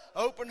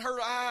 Open her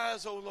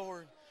eyes, oh,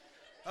 Lord.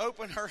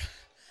 Open her.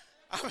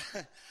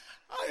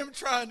 I am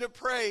trying to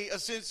pray a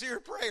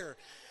sincere prayer.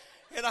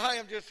 And I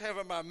am just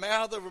having my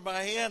mouth over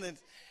my hand.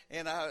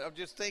 And I'm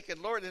just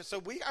thinking, Lord. And so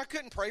I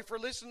couldn't pray for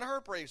listening to her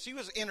pray. She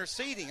was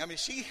interceding. I mean,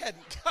 she had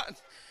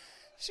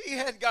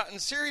gotten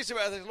serious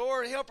about this.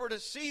 Lord, help her to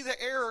see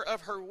the error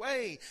of her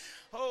way.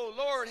 Oh,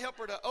 Lord, help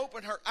her to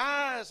open her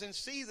eyes and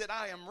see that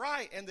I am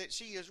right and that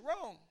she is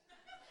wrong.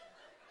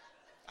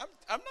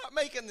 I'm not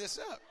making this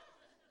up.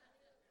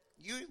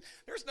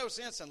 There's no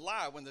sense in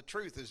lie when the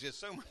truth is just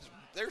so much.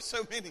 There's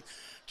so many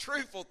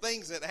truthful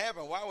things that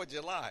happen. Why would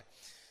you lie?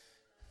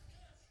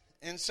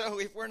 And so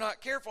if we're not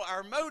careful,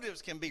 our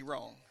motives can be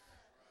wrong.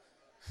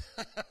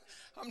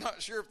 I'm not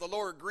sure if the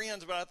Lord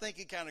grins, but I think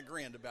he kind of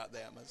grinned about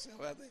that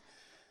myself. I think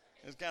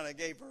it kind of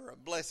gave her a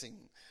blessing,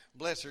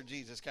 bless her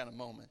Jesus kind of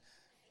moment.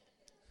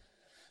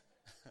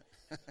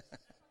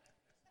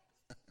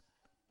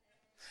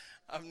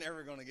 I'm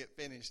never going to get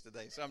finished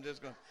today, so I'm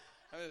just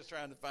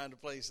trying to find a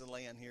place to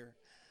land here.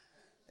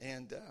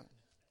 And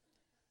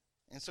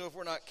so if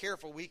we're not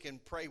careful, we can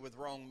pray with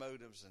wrong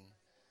motives. And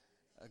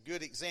a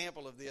good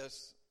example of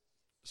this,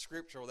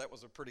 scriptural, that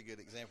was a pretty good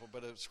example,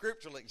 but a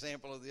scriptural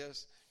example of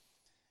this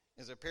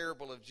is a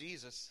parable of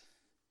Jesus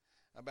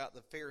about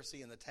the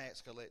Pharisee and the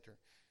tax collector.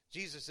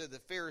 Jesus said the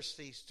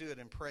Pharisee stood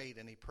and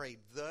he prayed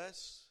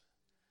thus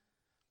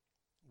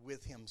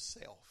with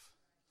himself.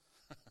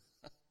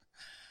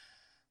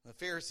 The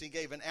Pharisee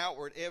gave an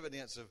outward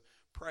evidence of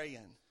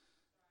praying,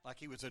 like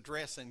he was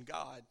addressing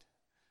God,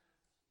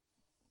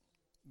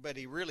 but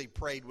he really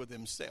prayed with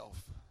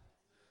himself.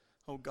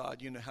 Oh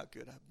God, you know how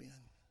good I've been.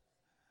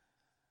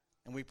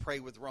 And we pray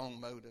with wrong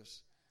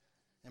motives.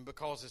 And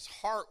because his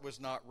heart was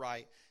not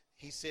right,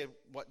 he said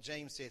what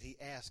James said, he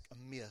asked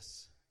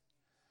amiss.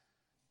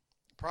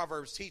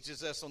 Proverbs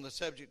teaches us on the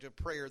subject of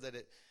prayer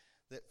that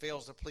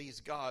fails to please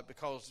God,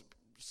 because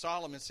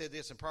Solomon said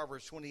this in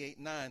Proverbs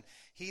 28:9,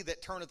 he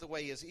that turneth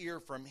away his ear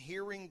from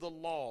hearing the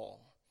law,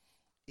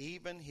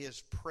 even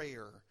his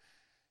prayer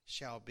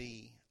shall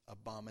be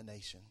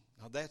abomination.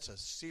 Now that's a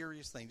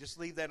serious thing. Just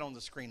leave that on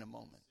the screen a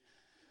moment.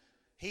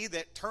 He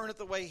that turneth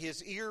away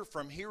his ear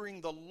from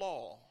hearing the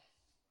law.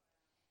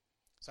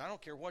 So I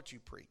don't care what you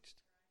preached.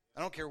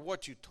 I don't care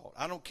what you taught.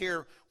 I don't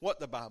care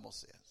what the Bible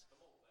says.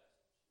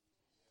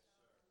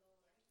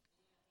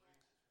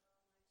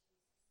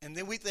 And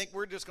then we think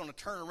we're just going to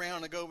turn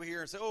around and go over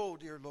here and say, oh,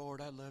 dear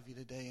Lord, I love you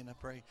today, and I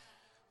pray.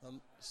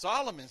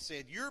 Solomon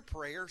said, your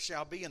prayer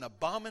shall be an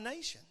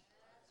abomination.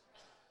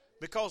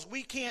 Because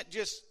we can't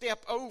just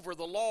step over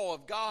the law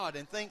of God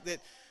and think that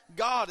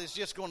God is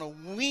just going to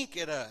wink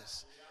at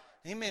us.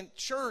 Amen.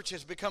 Church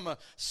has become a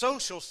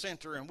social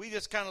center, and we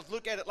just kind of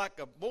look at it like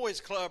a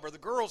boys' club or the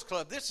girls'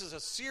 club. This is a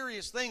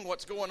serious thing,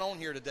 what's going on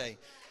here today.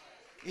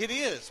 It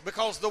is,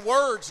 because the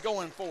word's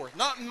going forth.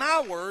 Not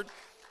my word.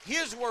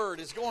 His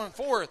word is going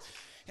forth.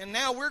 And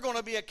now we're going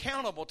to be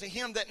accountable to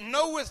him that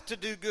knoweth to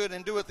do good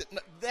and doeth it.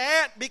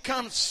 That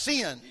becomes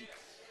sin.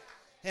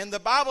 And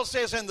the Bible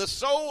says, and the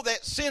soul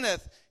that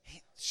sinneth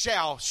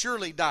shall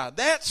surely die.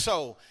 That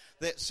soul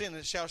that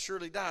sinneth shall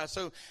surely die.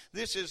 So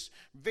this is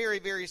very,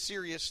 very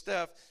serious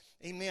stuff.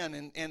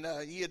 Amen. And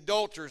ye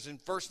adulterers in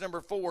verse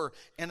number 4,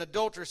 and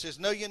adulterer says,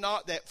 know ye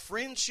not that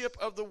friendship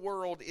of the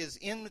world is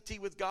enmity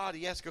with God?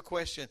 He asks a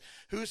question.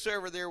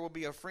 Whosoever there will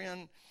be a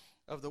friend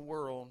of the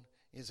world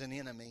is an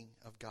enemy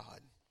of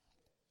God.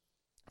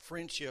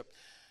 Friendship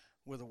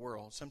with the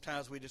world.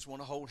 Sometimes we just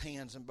want to hold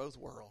hands in both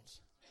worlds,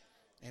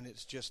 and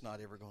it's just not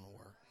ever going to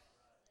work.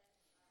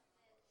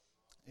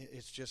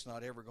 It's just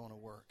not ever going to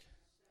work.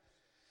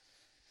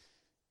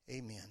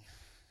 Amen.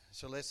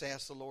 So let's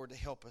ask the Lord to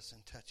help us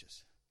and touch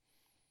us.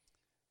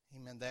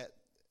 Amen. That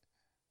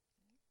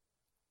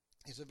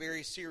is a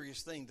very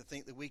serious thing, to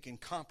think that we can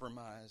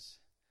compromise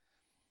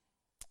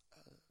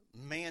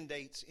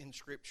mandates in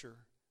Scripture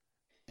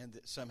and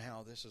that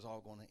somehow this is all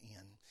going to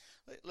end.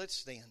 Let's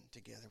stand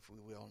together, if we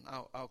will, and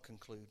I'll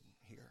conclude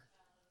here.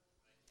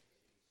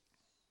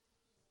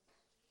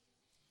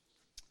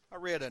 I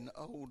read an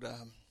old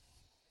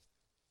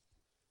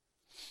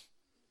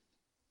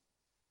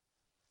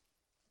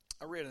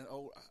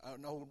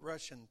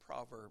Russian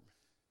proverb,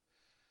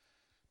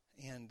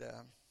 and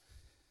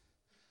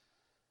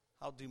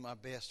I'll do my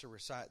best to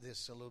recite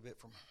this a little bit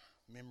from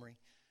memory.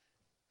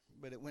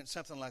 But it went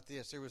something like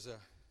this: There was a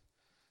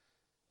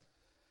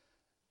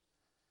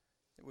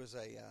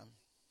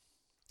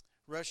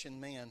Russian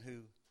man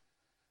who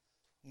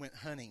went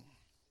hunting,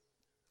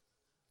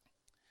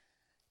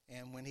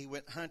 and when he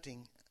went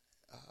hunting,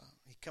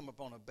 he come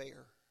upon a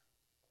bear,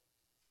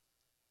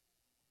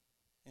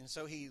 and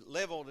so he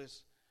leveled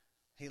his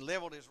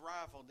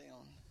rifle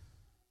down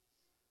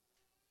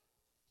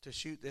to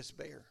shoot this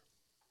bear.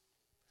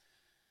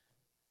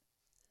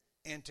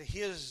 And to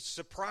his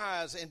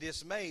surprise and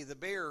dismay, the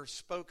bear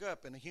spoke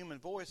up in a human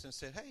voice and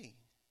said, "Hey,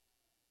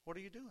 what are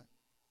you doing?"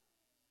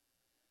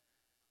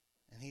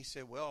 And he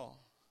said, "Well,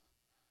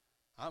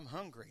 I'm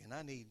hungry and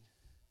I need,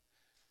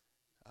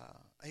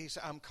 he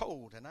said, I'm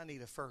cold and I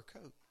need a fur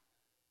coat."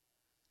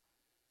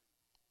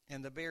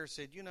 And the bear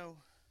said,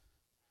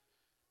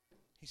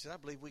 he said, "I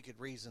believe we could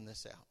reason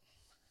this out."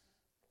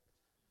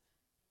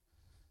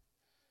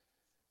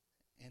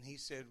 And he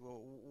said,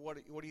 "Well, what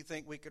do you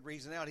think we could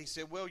reason out?" He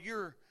said, "Well,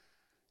 you're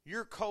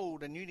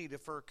cold and you need a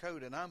fur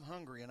coat, and I'm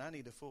hungry and I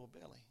need a full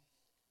belly."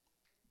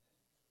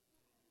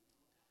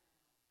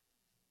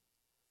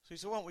 So he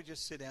said, "Why don't we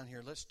just sit down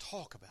here? Let's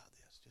talk about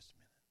this just a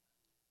minute.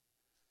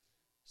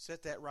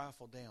 Set that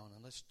rifle down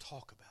and let's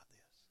talk about this."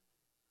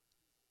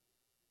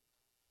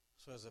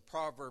 So as the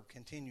proverb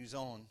continues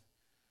on,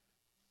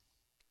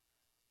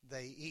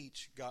 they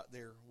each got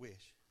their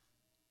wish.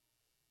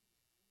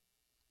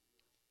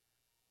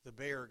 The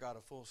bear got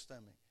a full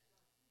stomach,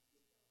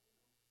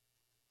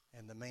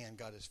 and the man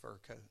got his fur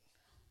coat.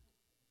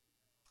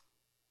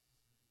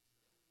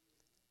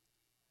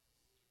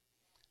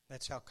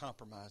 That's how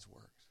compromise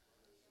works.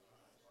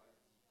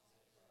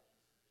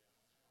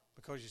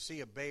 Because you see,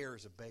 a bear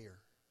is a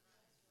bear.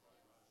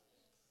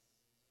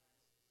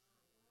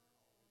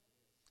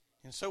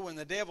 And so when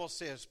the devil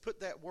says,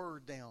 "Put that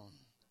word down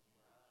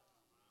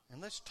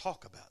and let's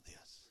talk about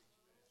this.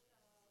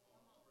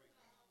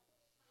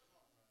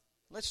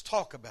 Let's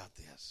talk about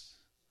this.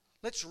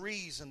 Let's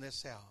reason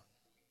this out."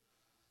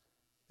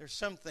 There's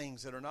some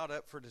things that are not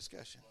up for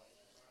discussion.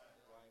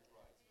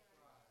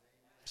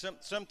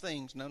 Some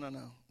things,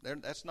 no.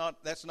 That's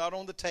not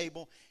on the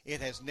table.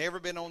 It has never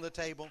been on the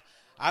table.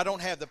 I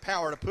don't have the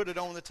power to put it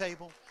on the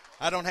table.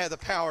 I don't have the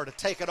power to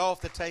take it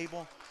off the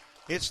table.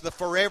 It's the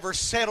forever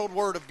settled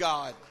Word of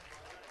God.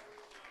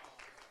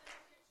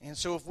 And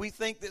so if we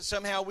think that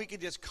somehow we can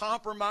just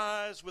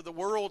compromise with the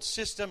world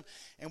system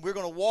and we're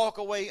going to walk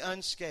away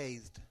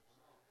unscathed,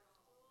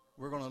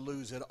 we're going to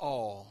lose it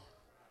all.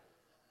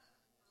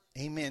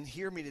 Amen.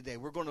 Hear me today.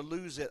 We're going to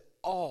lose it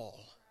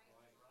all.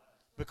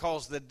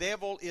 Because the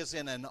devil is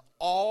in an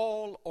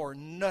all or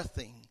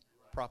nothing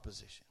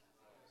proposition.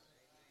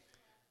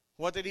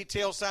 What did he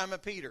tell Simon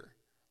Peter?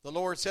 The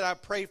Lord said, "I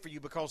pray for you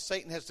because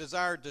Satan has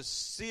desired to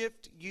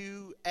sift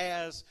you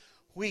as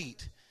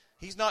wheat."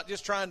 He's not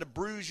just trying to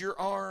bruise your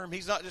arm.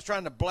 He's not just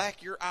trying to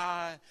black your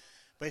eye.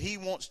 But he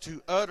wants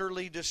to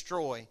utterly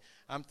destroy.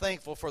 I'm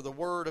thankful for the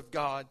Word of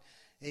God.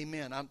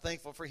 Amen. I'm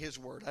thankful for His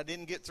Word. I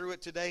didn't get through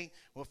it today.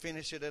 We'll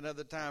finish it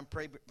another time.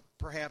 Pray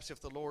perhaps if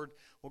the Lord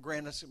will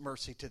grant us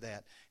mercy to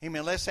that.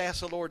 Amen. Let's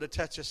ask the Lord to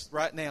touch us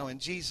right now in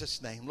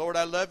Jesus' name. Lord,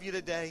 I love you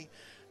today.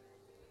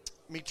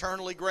 I'm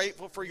eternally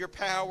grateful for your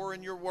power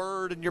and your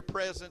Word and your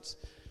presence.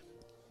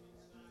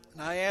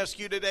 And I ask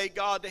you today,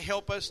 God, to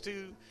help us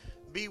to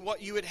be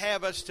what you would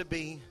have us to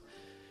be.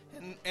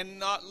 And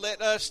not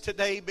let us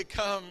today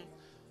become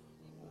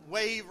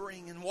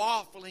wavering and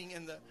waffling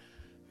in the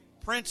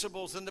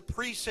principles and the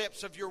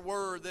precepts of your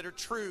word that are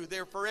true.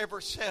 They're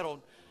forever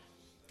settled.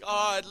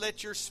 God,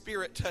 let your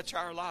Spirit touch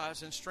our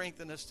lives and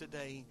strengthen us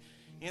today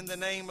in the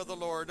name of the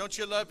Lord. Don't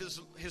you love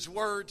his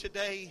word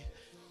today?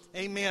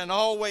 Amen.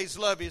 Always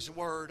love His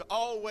Word.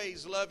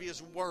 Always love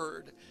His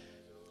Word.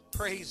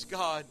 Praise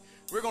God.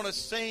 We're going to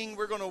sing.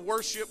 We're going to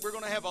worship. We're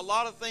going to have a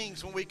lot of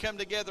things when we come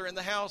together in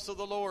the house of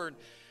the Lord.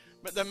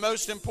 But the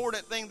most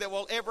important thing that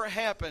will ever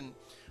happen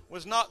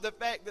was not the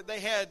fact that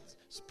they had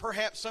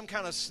perhaps some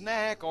kind of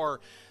snack or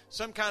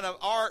some kind of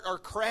art or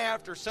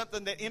craft or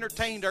something that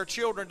entertained our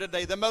children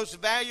today. The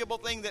most valuable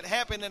thing that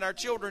happened in our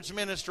children's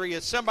ministry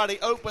is somebody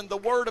opened the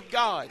Word of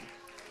God,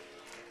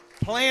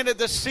 planted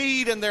the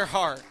seed in their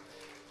heart.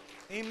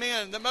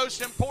 Amen. The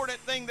most important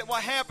thing that will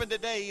happen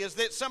today is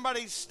that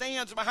somebody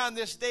stands behind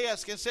this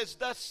desk and says,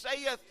 "Thus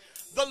saith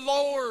the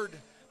Lord,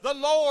 the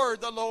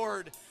Lord, the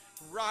Lord.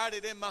 Write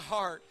it in my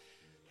heart."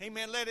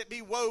 Amen. Let it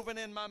be woven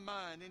in my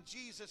mind. In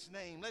Jesus'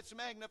 name, let's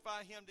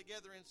magnify Him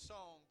together in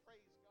song.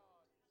 Praise God.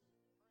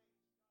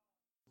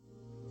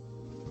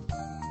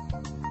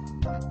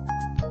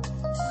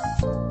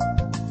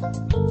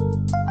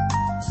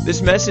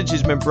 This message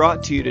has been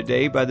brought to you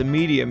today by the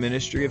media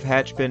ministry of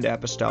Hatchbend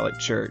Apostolic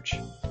Church.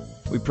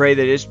 We pray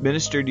that it's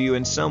ministered to you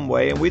in some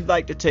way, and we'd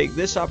like to take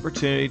this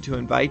opportunity to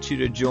invite you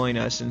to join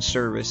us in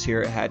service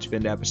here at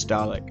Hatchbend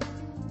Apostolic.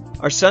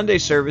 Our Sunday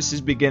services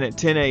begin at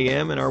 10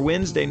 a.m. and our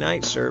Wednesday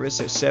night service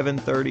at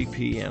 7:30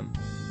 p.m.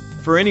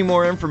 For any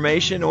more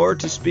information or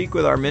to speak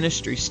with our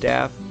ministry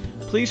staff,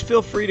 please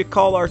feel free to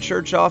call our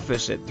church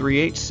office at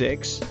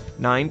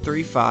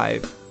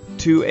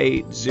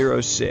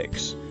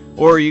 386-935-2806,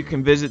 or you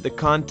can visit the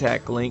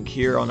contact link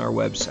here on our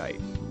website.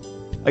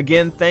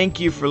 Again, thank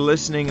you for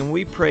listening, and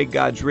we pray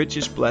God's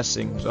richest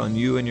blessings on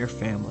you and your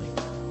family.